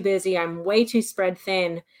way too busy. I'm way too spread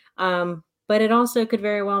thin. But it also could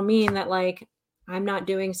very well mean that like I'm not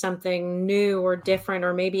doing something new or different,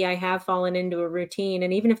 or maybe I have fallen into a routine.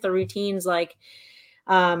 And even if the routine's like,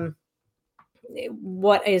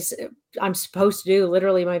 what is I'm supposed to do,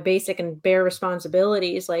 literally my basic and bare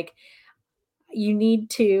responsibilities, like you need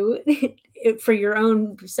to for your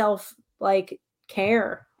own self, like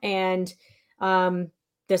care and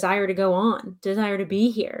desire to go on, desire to be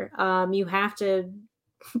here. You have to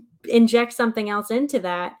inject something else into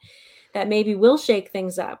that maybe will shake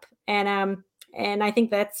things up. And I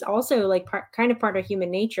think that's also like kind of part of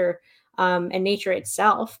human nature, and nature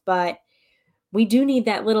itself. But we do need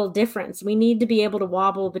that little difference. We need to be able to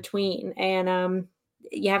wobble between, and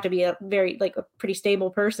you have to be a very like a pretty stable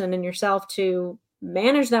person in yourself to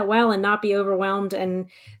manage that well and not be overwhelmed and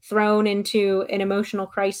thrown into an emotional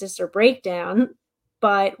crisis or breakdown.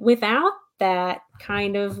 But without that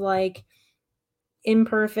kind of like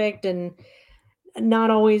imperfect and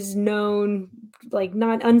not always known, like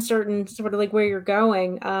not uncertain sort of like where you're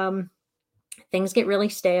going, things get really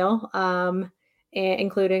stale,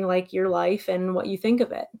 including like your life and what you think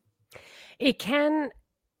of it. It can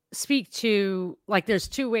speak to, like, there's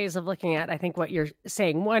two ways of looking at, I think, what you're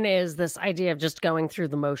saying. One is this idea of just going through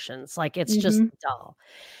the motions, like it's just dull.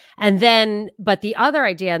 And then, but the other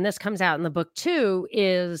idea, and this comes out in the book too,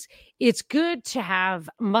 is it's good to have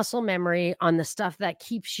muscle memory on the stuff that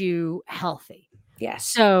keeps you healthy. Yes.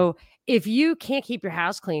 So if you can't keep your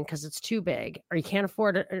house clean because it's too big, or you can't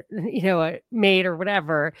afford a maid or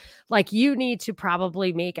whatever, like you need to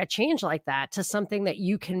probably make a change like that to something that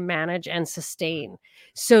you can manage and sustain,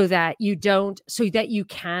 so that you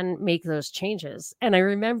can make those changes. And I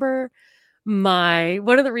remember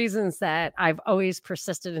one of the reasons that I've always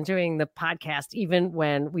persisted in doing the podcast, even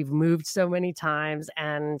when we've moved so many times,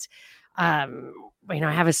 and I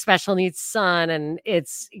have a special needs son, and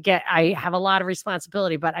I have a lot of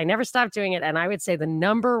responsibility, but I never stopped doing it. And I would say the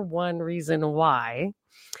number one reason why,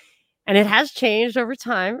 and it has changed over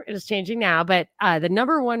time, it is changing now, but the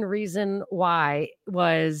number one reason why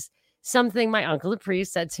was something my uncle, the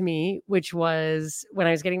priest, said to me, which was when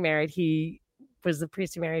I was getting married. He was the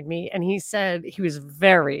priest who married me. And he said, he was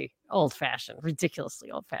very old-fashioned, ridiculously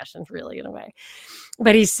old-fashioned, really, in a way.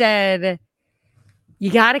 But he said, you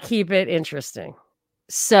got to keep it interesting.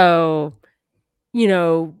 So,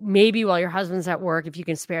 maybe while your husband's at work, if you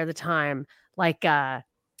can spare the time, like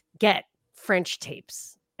get French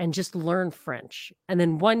tapes and just learn French. And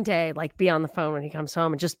then one day, like, be on the phone when he comes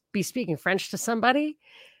home and just be speaking French to somebody.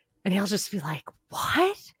 And he'll just be like,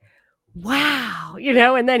 what? Wow.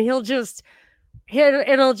 And then he'll just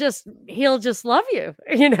love you,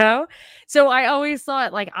 So I always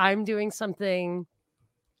thought, like, I'm doing something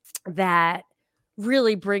that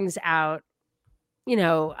really brings out,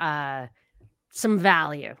 some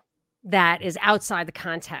value that is outside the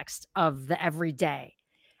context of the everyday.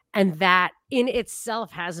 And that in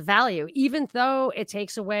itself has value, even though it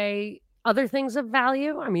takes away other things of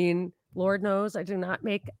value. I mean, Lord knows I do not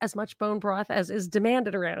make as much bone broth as is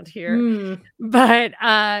demanded around here. But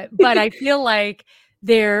I feel like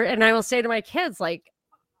and I will say to my kids, like,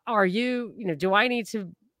 are you,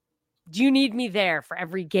 do you need me there for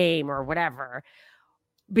every game or whatever?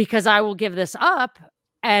 Because I will give this up.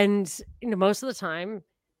 And most of the time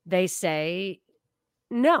they say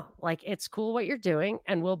no, like, it's cool what you're doing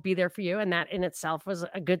and we'll be there for you. And that in itself was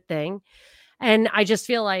a good thing. And I just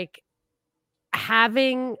feel like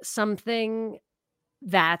having something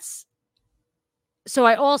that's, so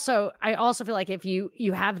I also feel like if you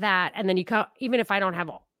have that, and then you come, even if I don't have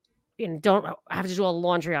don't have to do all the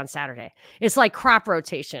laundry on Saturday, it's like crop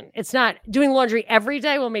rotation. It's not doing laundry every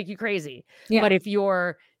day will make you crazy. Yeah. But if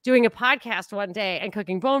you're doing a podcast one day and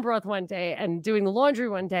cooking bone broth one day and doing the laundry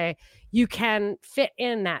one day, you can fit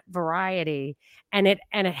in that variety, and it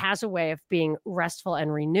has a way of being restful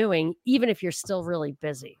and renewing, even if you're still really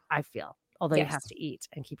busy, I feel, although you have to eat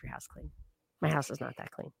and keep your house clean. My house is not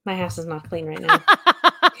that clean. My house is not clean right now.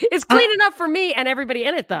 It's clean enough for me and everybody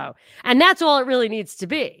in it, though. And that's all it really needs to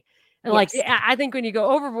be. And like, I think when you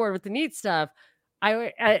go overboard with the neat stuff,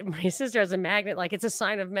 my sister has a magnet, like, it's a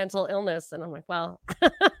sign of mental illness. And I'm like, well,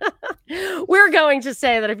 we're going to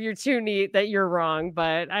say that if you're too neat, that you're wrong.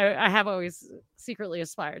 But I have always secretly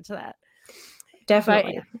aspired to that.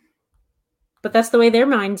 Definitely. But that's the way their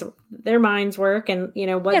minds work, and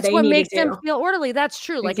what they need makes to do. them feel orderly. That's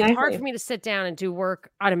true. Like, it's hard for me to sit down and do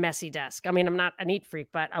work on a messy desk. I mean, I'm not a neat freak,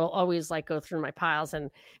 but I will always like go through my piles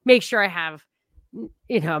and make sure I have,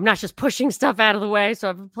 I'm not just pushing stuff out of the way. So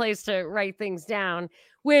I have a place to write things down,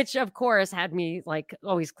 which of course had me like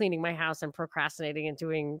always cleaning my house and procrastinating and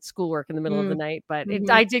doing schoolwork in the middle of the night. But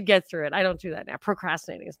I did get through it. I don't do that now.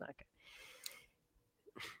 Procrastinating is not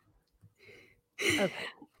good.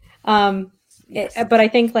 Okay. Yes. But I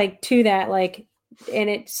think, like, to that, like, and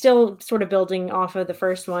it's still sort of building off of the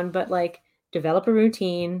first one, but like, develop a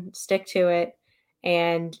routine, stick to it,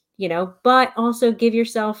 And, but also give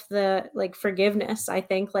yourself the like forgiveness. I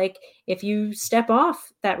think like if you step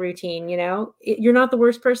off that routine, you're not the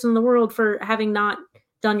worst person in the world for having not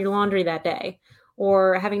done your laundry that day,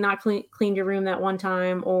 or having not cleaned your room that one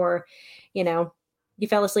time, or, you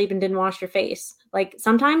fell asleep and didn't wash your face. Like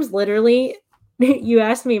sometimes literally you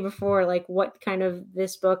asked me before, like what kind of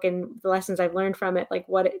this book and the lessons I've learned from it, like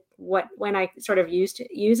when I sort of used to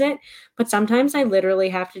use it. But sometimes I literally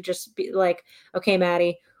have to just be like, okay,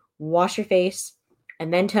 Maddie, wash your face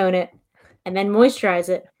and then tone it and then moisturize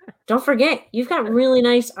it. Don't forget, you've got really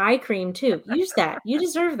nice eye cream too. Use that. You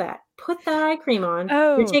deserve that. Put that eye cream on.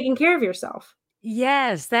 You're Oh, taking care of yourself.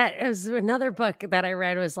 yes, that is another book that I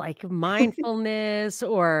read was like mindfulness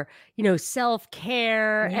or,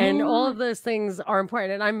 self-care, and all Yeah. of those things are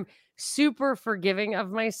important. And I'm super forgiving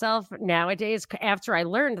of myself nowadays after I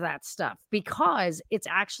learned that stuff because it's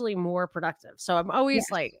actually more productive. So I'm always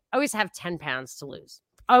Yes. like, always have 10 pounds to lose.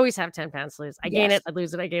 Always have 10 pounds to lose. I gain Yes. it, I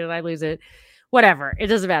lose it, I gain it, I lose it. Whatever. It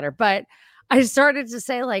doesn't matter. But I started to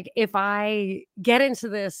say, like, if I get into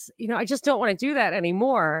this, I just don't want to do that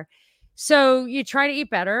anymore. So you try to eat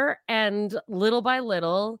better, and little by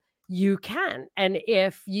little, you can. And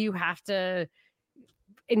if you have to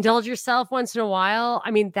indulge yourself once in a while,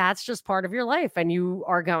 I mean, that's just part of your life and you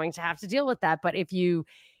are going to have to deal with that. But if you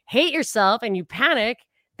hate yourself and you panic,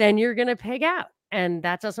 then you're going to pig out. And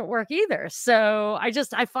that doesn't work either. So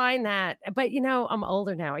I find that, but I'm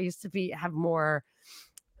older now. I used to have more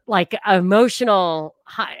like emotional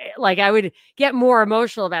like I would get more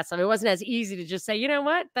emotional about stuff. It wasn't as easy to just say, you know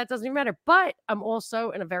what, that doesn't even matter. But I'm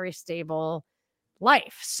also in a very stable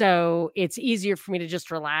life. So it's easier for me to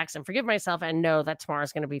just relax and forgive myself and know that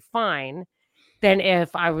tomorrow's going to be fine than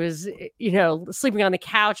if I was, sleeping on the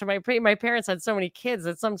couch. And my parents had so many kids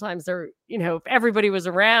that sometimes if everybody was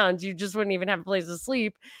around, you just wouldn't even have a place to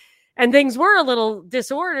sleep. And things were a little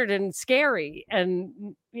disordered and scary.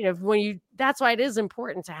 And, that's why it is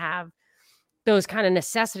important to have those kind of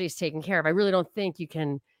necessities taken care of. I really don't think you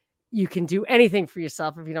can do anything for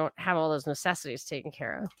yourself if you don't have all those necessities taken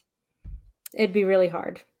care of. It'd be really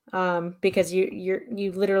hard. Because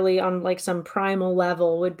you literally on like some primal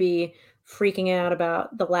level would be freaking out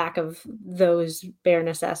about the lack of those bare Yeah,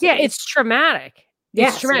 necessities. it's traumatic. It's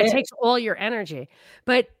Yes, it traumatic. It is. takes all your energy.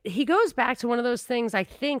 But he goes back to one of those things I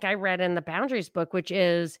think I read in the Boundaries book, which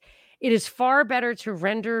is it is far better to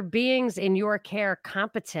render beings in your care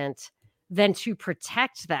competent than to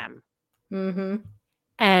protect them. Mhm.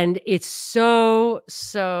 And it's so,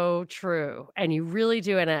 so true. And you really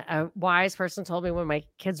do. And a wise person told me when my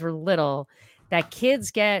kids were little that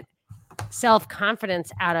kids get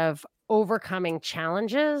self-confidence out of overcoming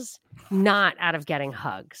challenges, not out of getting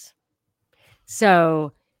hugs.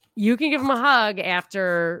 So you can give him a hug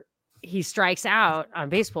after he strikes out on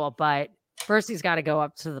baseball, but first he's got to go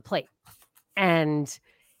up to the plate. And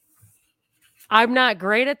I'm not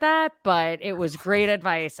great at that, but it was great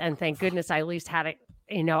advice. And thank goodness I at least had it.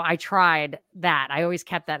 I tried that. I always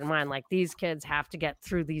kept that in mind. Like these kids have to get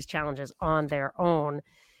through these challenges on their own.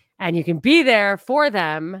 And you can be there for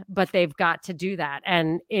them, but they've got to do that.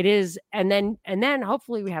 And it is, and then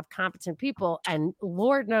hopefully we have competent people. And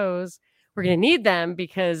Lord knows we're going to need them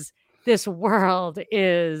because this world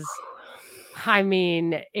is, I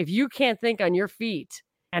mean, if you can't think on your feet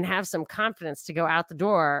and have some confidence to go out the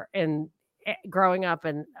door and growing up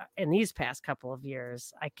in these past couple of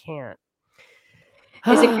years, I can't.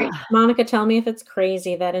 Is it Monica, tell me if it's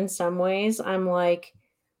crazy that in some ways I'm like,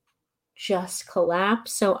 just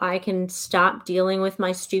collapse so I can stop dealing with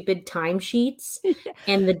my stupid timesheets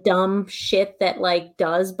and the dumb shit that like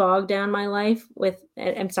does bog down my life with.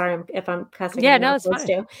 I'm sorry if I'm cussing. Yeah, I'm no, not it's supposed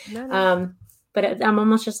fine. to. No. But I'm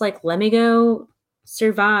almost just like, let me go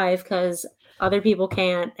survive because other people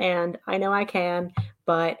can't, and I know I can.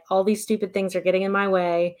 But all these stupid things are getting in my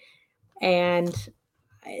way, and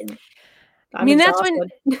I I'm mean,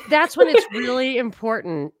 exhausted. that's when it's really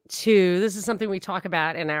important to this is something we talk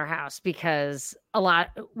about in our house because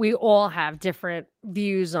we all have different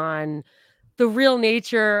views on the real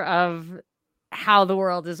nature of how the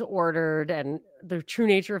world is ordered and the true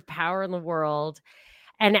nature of power in the world.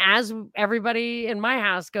 And as everybody in my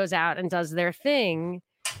house goes out and does their thing,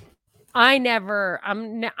 I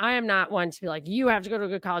am not one to be like, you have to go to a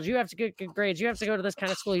good college. You have to get good grades. You have to go to this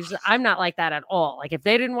kind of school. I'm not like that at all. Like if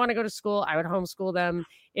they didn't want to go to school, I would homeschool them.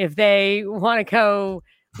 If they want to go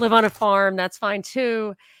live on a farm, that's fine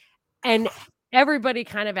too. And everybody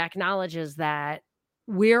kind of acknowledges that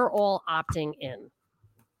we're all opting in.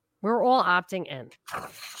 We're all opting in.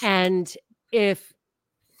 And if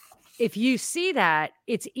you see that,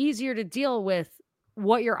 it's easier to deal with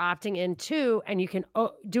what you're opting into and you can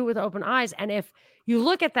do it with open eyes. And if you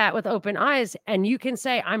look at that with open eyes and you can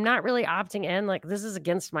say, I'm not really opting in. Like, this is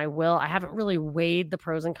against my will. I haven't really weighed the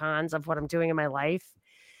pros and cons of what I'm doing in my life.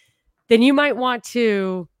 Then you might want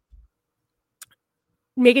to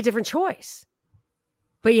make a different choice.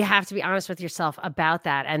 But you have to be honest with yourself about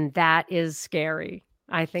that. And that is scary.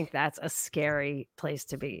 I think that's a scary place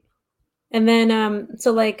to be. And then,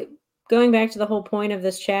 so like going back to the whole point of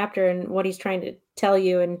this chapter and what he's trying to tell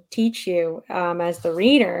you and teach you as the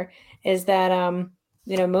reader is that,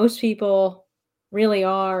 you know, most people really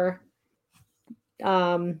are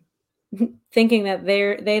thinking that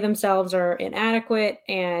they themselves are inadequate.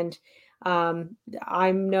 And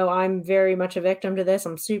I'm very much a victim to this.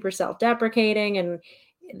 I'm super self-deprecating, and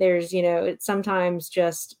there's, you know, it's sometimes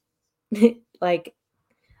just like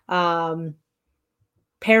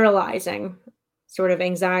paralyzing sort of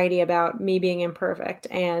anxiety about me being imperfect.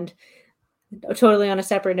 And totally on a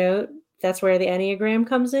separate note, that's where the Enneagram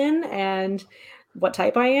comes in and what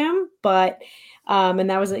type I am. But and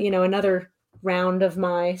that was, you know, another round of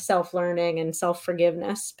my self-learning and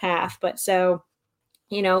self-forgiveness path. But so,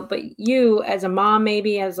 you know, but you as a mom,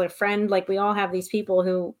 maybe as a friend, like we all have these people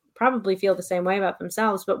who probably feel the same way about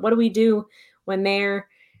themselves. But what do we do when they're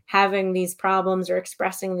having these problems or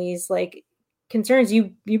expressing these like concerns?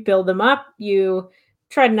 You build them up. You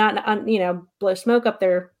try to not, you know, blow smoke up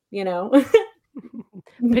their, you know,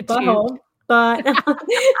 butthole.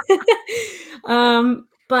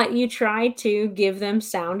 But you try to give them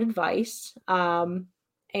sound advice.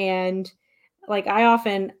 And like I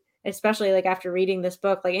often, especially like after reading this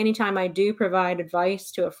book, like anytime I do provide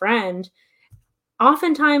advice to a friend,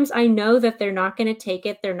 oftentimes I know that they're not going to take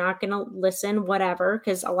it. They're not going to listen, whatever,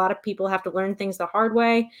 because a lot of people have to learn things the hard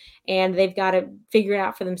way and they've got to figure it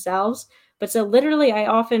out for themselves. But so literally, I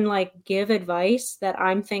often like give advice that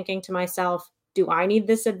I'm thinking to myself, do I need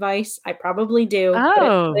this advice? I probably do.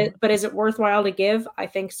 Oh, But is it worthwhile to give? I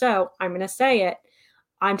think so. I'm going to say it.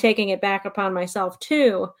 I'm taking it back upon myself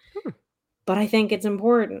too. But I think it's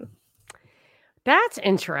important. that's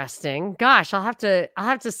interesting. Gosh, I'll have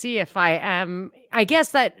to see if I am. I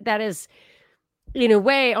guess that is in a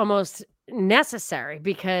way almost necessary,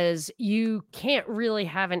 because you can't really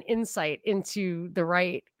have an insight into the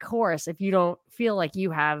right course if you don't feel like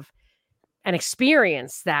you have an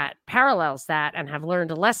experience that parallels that and have learned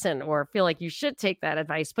a lesson or feel like you should take that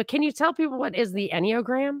advice. But can you tell people what is the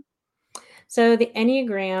Enneagram? So the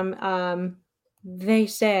Enneagram, they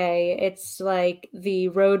say it's like the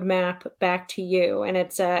roadmap back to you, and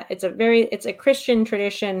it's a Christian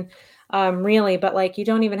tradition, really. But like you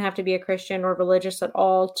don't even have to be a Christian or religious at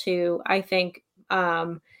all to, I think,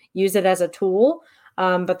 use it as a tool.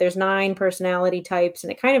 But there's 9 personality types,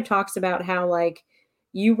 and it kind of talks about how like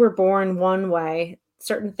you were born one way,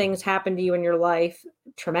 certain things happened to you in your life,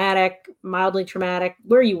 traumatic, mildly traumatic,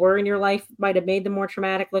 where you were in your life might have made them more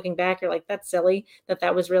traumatic. Looking back, you're like, that's silly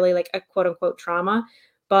that was really like a quote unquote trauma.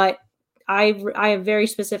 But I have very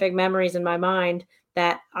specific memories in my mind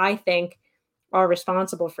that I think are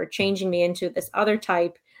responsible for changing me into this other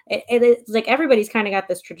type. It's like everybody's kind of got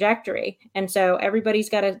this trajectory. And so everybody's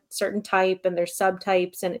got a certain type and there's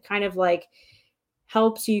subtypes, and it kind of like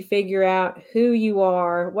helps you figure out who you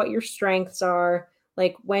are, what your strengths are,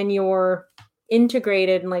 like when you're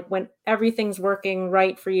integrated and like when everything's working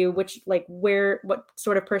right for you, which like what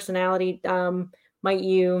sort of personality might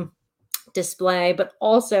you display, but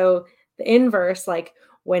also the inverse, like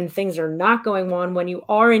when things are not going on, when you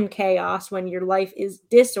are in chaos, when your life is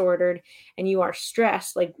disordered and you are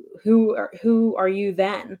stressed, like who are you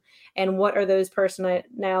then, and what are those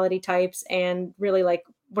personality types, and really like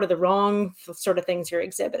what are the wrong sort of things you're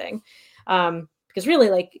exhibiting. Because really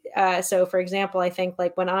like so for example, I think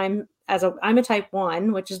like when I'm a type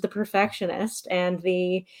 1, which is the perfectionist, and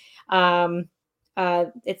the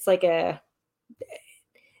it's like I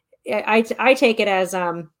take it as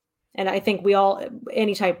and I think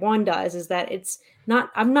any type 1 does, is that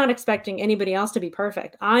I'm not expecting anybody else to be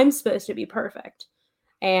perfect. I'm supposed to be perfect.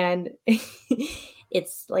 And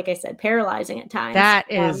it's, like I said, paralyzing at times.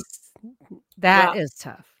 That is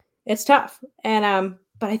tough. It's tough. And,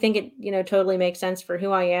 but I think it, you know, totally makes sense for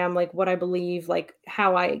who I am, like what I believe, like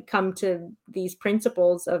how I come to these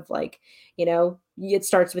principles of like, you know, it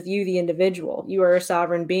starts with you, the individual. You are a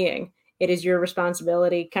sovereign being. It is your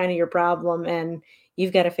responsibility, kind of your problem, and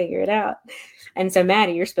you've got to figure it out. And so,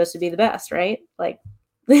 Maddie, you're supposed to be the best, right? Like,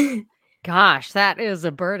 gosh, that is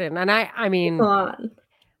a burden. And I mean,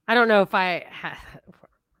 I don't know if I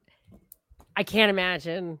can't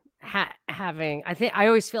imagine having, I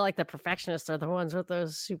always feel like the perfectionists are the ones with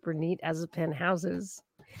those super neat as a pin houses.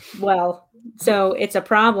 Well, so it's a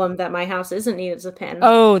problem that my house isn't neat as a pin.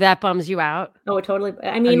 Oh, that bums you out? Oh, totally.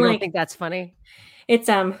 I mean, you like, don't think that's funny? It's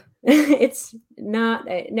it's not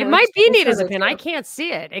It no, might be it's neat as a totally pin. I true. can't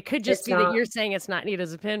see it. It could just It's be that not. you're saying it's not neat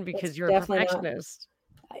as a pin It's because you're a definitely not. perfectionist.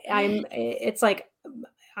 It's like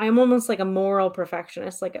I'm almost like a moral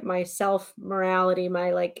perfectionist, like my self morality,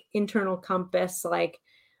 my like internal compass, like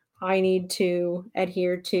I need to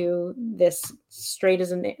adhere to this straight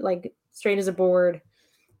as a board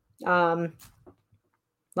um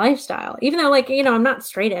lifestyle. Even though like, I'm not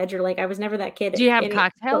straight edge or like I was never that kid Do you have any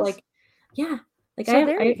but cocktails? like yeah, like So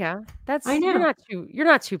there you go. I That's know. you're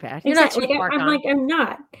not too bad. You're not Exactly. too Like far I'm gone. like I'm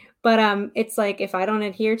not. But it's like if I don't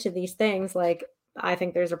adhere to these things, like I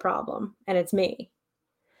think there's a problem and it's me.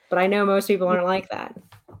 But I know most people aren't like that.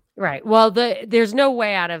 Right. Well, there's no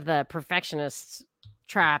way out of the perfectionist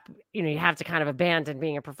trap. You have to kind of abandon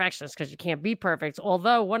being a perfectionist because you can't be perfect.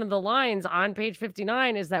 Although one of the lines on page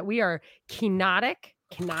 59 is that we are kenotic.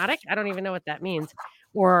 Kenotic? I don't even know what that means.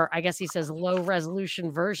 Or I guess he says low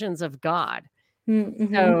resolution versions of God.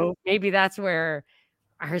 Mm-hmm. So maybe that's where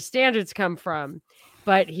our standards come from.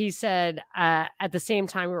 But he said, at the same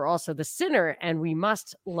time, we're also the sinner and we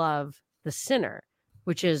must love the sinner,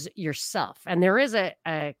 which is yourself. And there is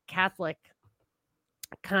a Catholic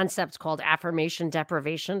concept called affirmation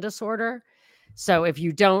deprivation disorder. So if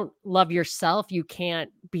you don't love yourself, you can't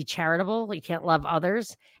be charitable, you can't love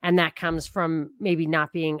others. And that comes from maybe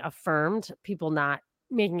not being affirmed, people not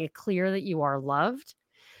making it clear that you are loved.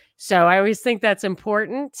 So I always think that's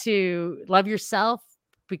important to love yourself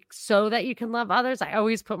so that you can love others. I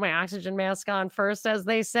always put my oxygen mask on first, as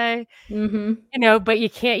they say, Mm-hmm. but you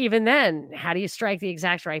can't even then. How do you strike the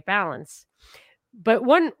exact right balance? But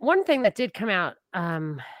one thing that did come out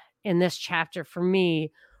in this chapter for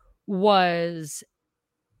me was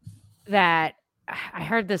that I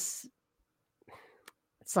heard this.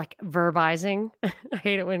 It's like verbizing. I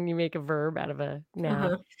hate it when you make a verb out of a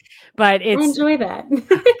noun, Uh-huh. but I it's enjoy that.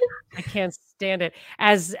 I can't stand it.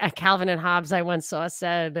 As Calvin and Hobbes, I once saw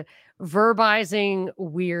said, verbizing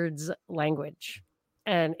weirds language.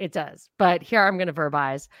 And it does. But here I'm going to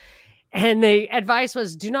verbize. And the advice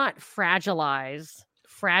was do not fragilize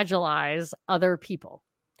other people.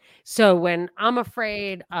 So when I'm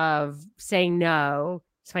afraid of saying no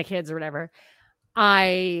to my kids or whatever,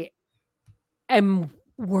 I am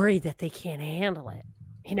worried that they can't handle it.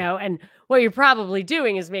 And what you're probably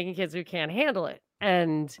doing is making kids who can't handle it.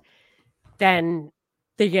 And then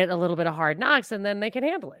they get a little bit of hard knocks and then they can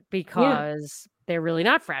handle it Yeah. because they're really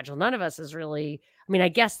not fragile. None of us is really, I mean, I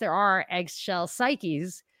guess there are eggshell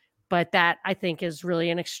psyches, but that I think is really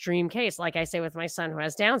an extreme case. Like I say with my son who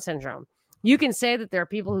has Down syndrome, you can say that there are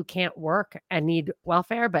people who can't work and need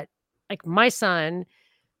welfare, but like my son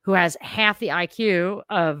who has half the IQ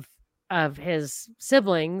of his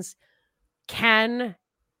siblings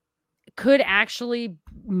could actually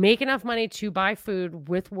make enough money to buy food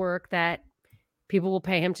with work that people will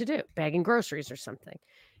pay him to do, bagging groceries or something.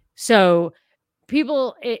 So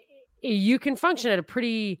you can function at a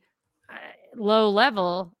pretty low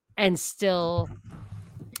level and still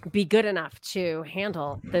be good enough to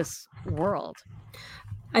handle this world.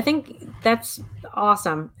 I think that's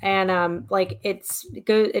awesome. And like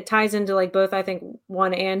it ties into like both I think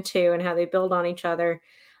 1 and 2 and how they build on each other.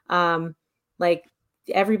 Like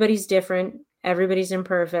everybody's different, everybody's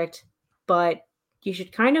imperfect, but you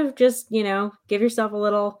should kind of just, give yourself a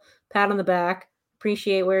little pat on the back,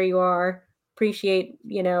 appreciate where you are, appreciate,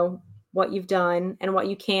 what you've done and what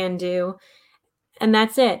you can do. And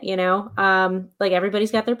that's it. Like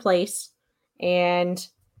everybody's got their place. And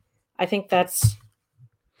I think that's That's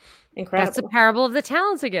the incredible. parable of the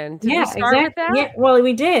talents again. Did we Yeah, start with exactly. that? Yeah, well,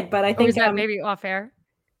 we did, but I Or was think, that maybe off air?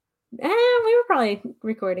 we were probably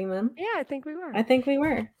recording them. Yeah, I think we were. I think we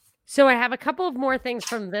were. So I have a couple of more things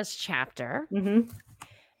from this chapter. Mhm.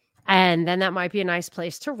 And then that might be a nice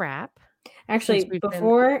place to wrap since Actually, we've been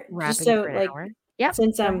before, just wrapping so for an like, hour. Yep.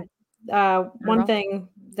 since Go ahead. one thing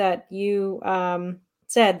that you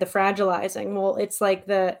said, the fragilizing. Well, it's like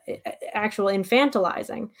the actual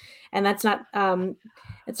infantilizing, and that's not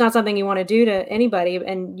it's not something you want to do to anybody,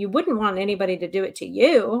 and you wouldn't want anybody to do it to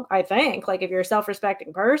you. I think, like if you're a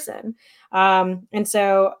self-respecting person, and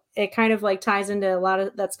so it kind of like ties into a lot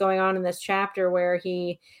of that's going on in this chapter where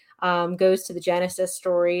he goes to the Genesis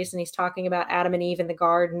stories and he's talking about Adam and Eve in the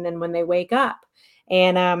garden and when they wake up.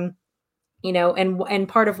 And and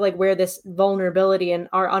part of like where this vulnerability and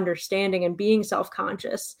our understanding and being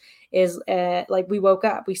self-conscious is like we woke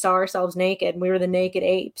up, we saw ourselves naked, and we were the naked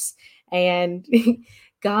apes, and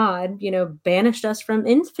God, banished us from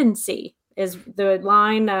infancy is the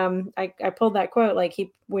line. I pulled that quote, like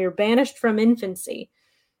we were banished from infancy,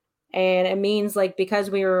 and it means like because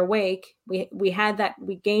we were awake, we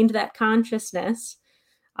gained that consciousness,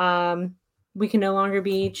 we can no longer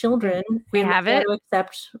be children, We and have we got it, to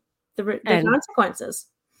accept the and consequences.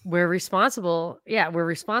 we're responsible. Yeah, we're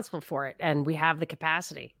responsible for it, and we have the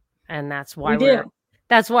capacity, and We do.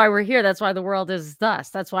 that's why we're here. That's why the world is thus.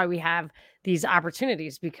 That's why we have these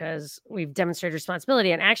opportunities, because we've demonstrated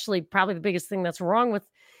responsibility. And actually, probably the biggest thing that's wrong with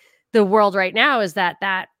the world right now is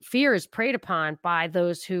that fear is preyed upon by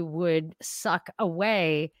those who would suck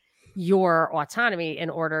away your autonomy in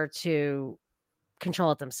order to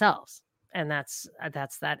control it themselves. And that's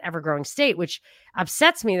that ever-growing state, which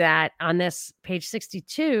upsets me that on this page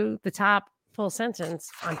 62, the top full sentence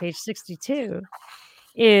on page 62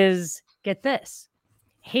 is, get this,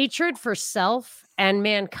 hatred for self and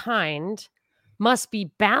mankind must be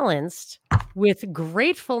balanced with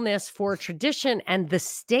gratefulness for tradition and the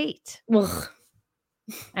state, Ugh.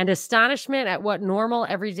 and astonishment at what normal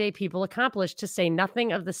everyday people accomplish, to say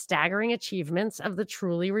nothing of the staggering achievements of the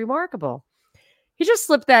truly remarkable. He just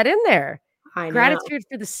slipped that in there. I know. Gratitude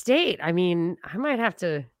for the state. I mean, I might have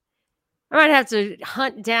to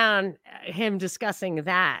hunt down him discussing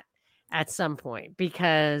that at some point,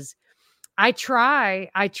 because I try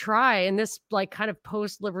in this like kind of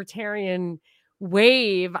post-libertarian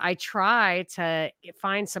wave, I try to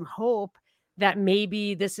find some hope that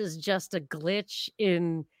maybe this is just a glitch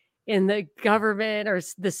in the government or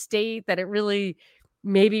the state, that it really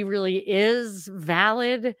is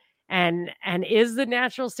valid and is the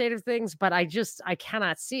natural state of things, but I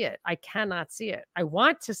cannot see it. I cannot see it. I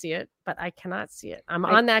want to see it, but I cannot see it. I'm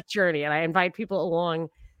on that journey, and I invite people along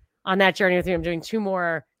on that journey with me. I'm doing two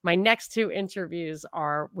more. My next two interviews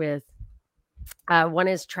are with one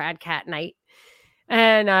is Trad Cat Knight,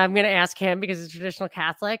 and I'm going to ask him because he's a traditional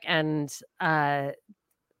Catholic, and I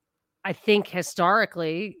think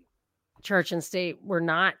historically church and state were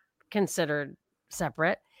not considered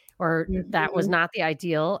separate, or that was not the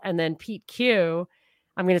ideal. And then Pete Q,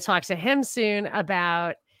 I'm going to talk to him soon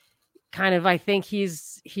about kind of, I think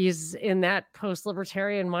he's in that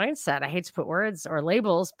post-libertarian mindset. I hate to put words or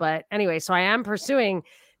labels, but anyway, so I am pursuing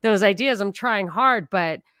those ideas. I'm trying hard,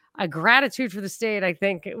 but a gratitude for the state, I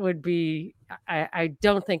think it would be, I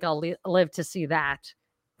don't think I'll live to see that,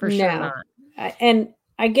 for sure not. And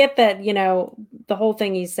I get that, the whole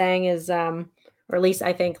thing he's saying is, or at least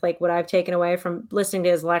I think like what I've taken away from listening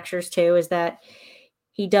to his lectures too, is that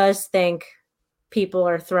he does think people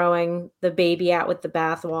are throwing the baby out with the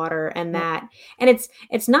bathwater, and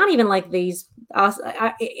it's not even like these us.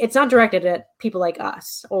 It's not directed at people like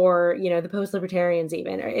us, or the post-libertarians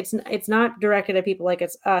even. It's not directed at people like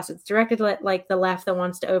it's us. It's directed at like the left that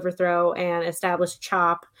wants to overthrow and establish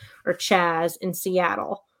CHOP or Chaz in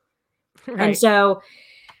Seattle. Right. And so,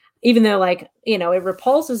 even though it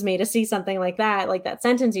repulses me to see something like that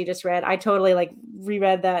sentence you just read, I totally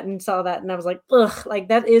reread that and saw that, and I was like, ugh,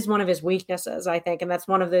 that is one of his weaknesses, I think. And that's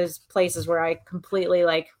one of those places where I completely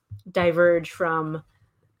diverge from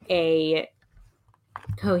a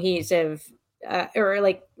cohesive or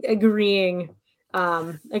agreement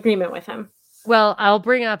with him. Well, I'll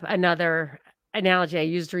bring up another analogy I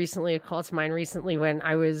used recently, a call to mind recently, when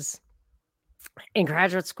I was in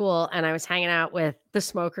graduate school and I was hanging out with the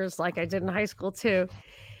smokers like I did in high school too.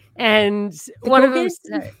 And one of them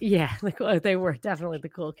said, yeah, they were definitely the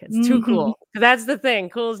cool kids. Mm-hmm. Too cool. That's the thing.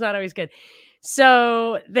 Cool is not always good.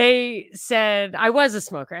 So they said, I was a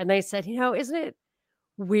smoker, and they said, isn't it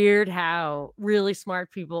weird how really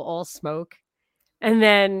smart people all smoke? And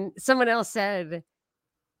then someone else said,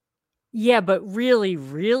 yeah, but really,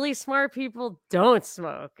 really smart people don't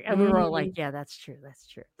smoke. And we were all like, yeah, that's true. That's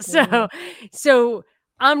true. So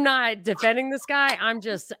I'm not defending this guy. I'm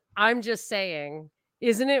just saying,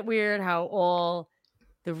 isn't it weird how all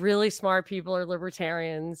the really smart people are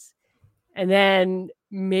libertarians, and then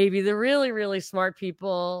maybe the really, really smart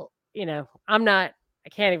people, I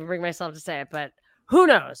can't even bring myself to say it, but who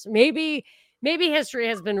knows? Maybe history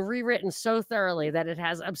has been rewritten so thoroughly that it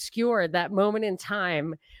has obscured that moment in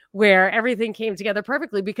time where everything came together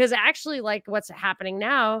perfectly, because actually, what's happening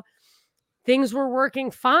now, things were working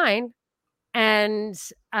fine, and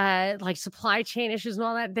supply chain issues and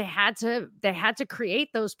all that, they had to create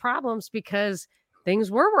those problems because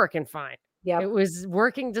things were working fine. Yeah, it was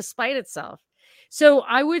working despite itself. So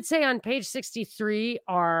I would say on page 63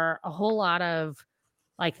 are a whole lot of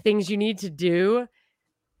things you need to do.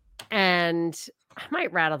 And I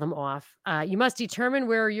might rattle them off. You must determine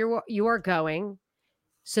where you are going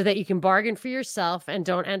so that you can bargain for yourself and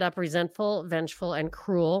don't end up resentful, vengeful, and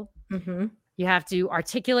cruel. Mm-hmm. You have to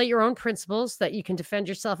articulate your own principles so that you can defend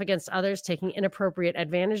yourself against others taking inappropriate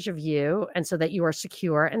advantage of you, and so that you are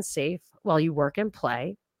secure and safe while you work and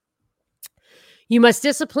play. You must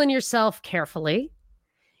discipline yourself carefully.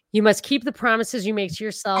 You must keep the promises you make to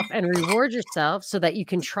yourself and reward yourself so that you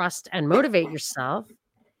can trust and motivate yourself.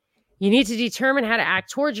 You need to determine how to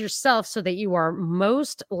act towards yourself so that you are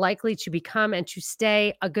most likely to become and to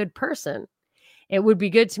stay a good person. It would be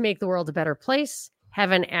good to make the world a better place.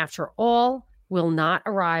 Heaven, after all, will not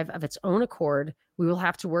arrive of its own accord. We will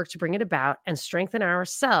have to work to bring it about and strengthen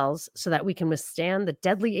ourselves so that we can withstand the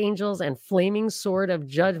deadly angels and flaming sword of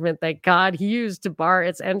judgment that God used to bar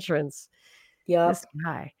its entrance. Yep. This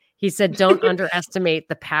guy. He said, don't underestimate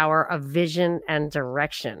the power of vision and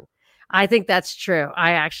direction. I think that's true.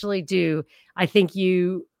 I actually do. I think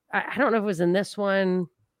I don't know if it was in this one.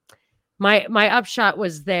 My upshot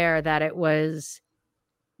was there that it was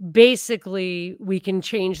basically we can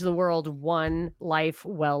change the world one life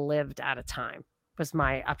well lived at a time was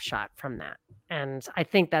my upshot from that. And I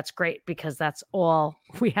think that's great because that's all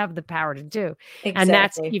we have the power to do. Exactly. And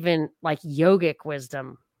that's even like yogic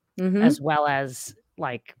wisdom as well as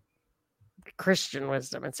like Christian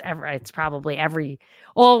wisdom. It's probably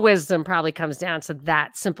all wisdom probably comes down to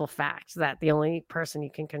that simple fact that the only person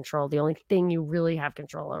you can control, the only thing you really have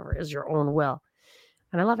control over is your own will.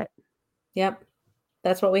 And I love it. Yep.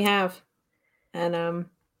 That's what we have. And,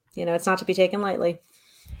 it's not to be taken lightly.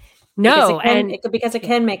 No. Because it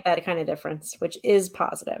can make that kind of difference, which is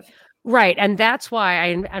positive. Right. And that's why I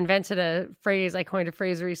invented I coined a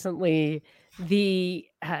phrase recently, the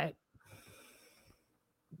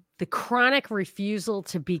chronic refusal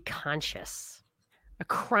to be conscious. A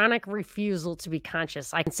chronic refusal to be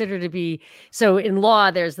conscious. I consider to be, so in law,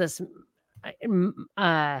 there's this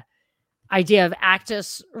idea of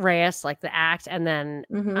actus reus, like the act, and then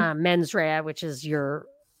mens rea, which is your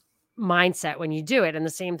mindset when you do it. And the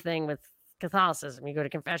same thing with Catholicism. You go to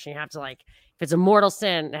confession, you have to if it's a mortal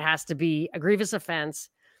sin, it has to be a grievous offense,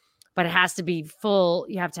 but it has to be full.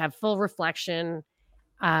 You have to have full reflection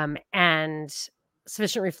and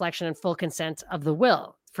sufficient reflection and full consent of the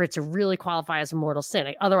will for it to really qualify as a mortal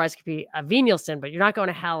sin. Otherwise, it could be a venial sin, but you're not going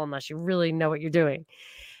to hell unless you really know what you're doing.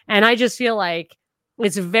 And I just feel like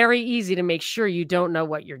it's very easy to make sure you don't know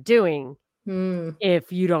what you're doing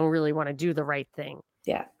if you don't really want to do the right thing.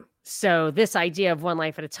 Yeah. So this idea of one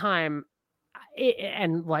life at a time,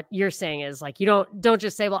 and what you're saying is you don't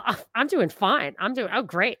just say, well, I'm doing fine.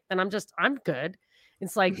 Great. And I'm good.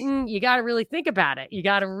 It's you got to really think about it. You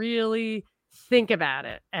got to really think about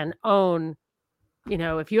it and own,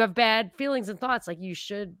 if you have bad feelings and thoughts, you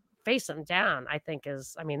should face them down, I think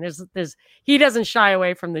there's he doesn't shy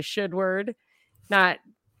away from the should word, not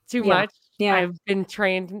too much. Yeah. I've been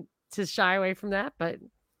trained to shy away from that, but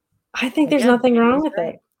I think there's nothing wrong with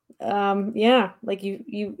it.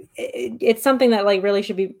 It's something that really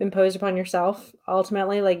should be imposed upon yourself.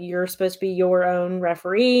 Ultimately, you're supposed to be your own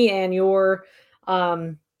referee and your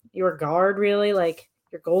guard, really,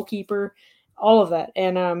 your goalkeeper, all of that.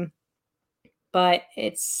 And but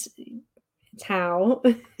it's how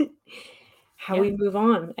we move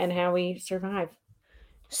on and how we survive.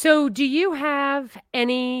 So do you have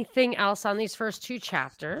anything else on these first two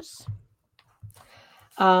chapters?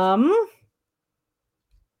 Not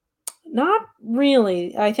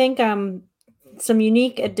really. I think some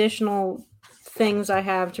unique additional things I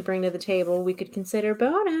have to bring to the table we could consider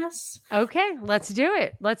bonus. Okay, let's do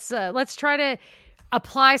it. Let's try to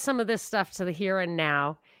apply some of this stuff to the here and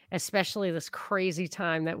now, especially this crazy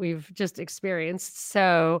time that we've just experienced.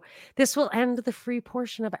 So this will end the free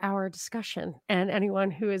portion of our discussion. And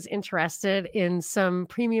anyone who is interested in some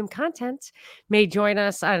premium content may join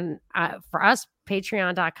us on, for us,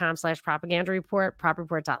 patreon.com/propaganda report,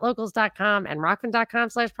 propreport.locals.com, and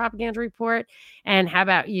rockfin.com/propaganda report. And how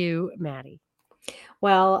about you, Maddie?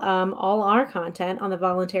 Well, all our content on the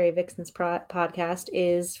Voluntary Vixens podcast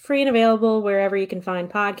is free and available wherever you can find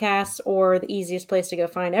podcasts, or the easiest place to go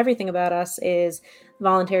find everything about us is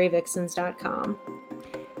voluntaryvixens.com.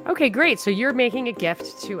 Okay, great. So you're making a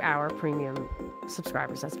gift to our premium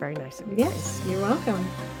subscribers. That's very nice of you. Yes, you're welcome.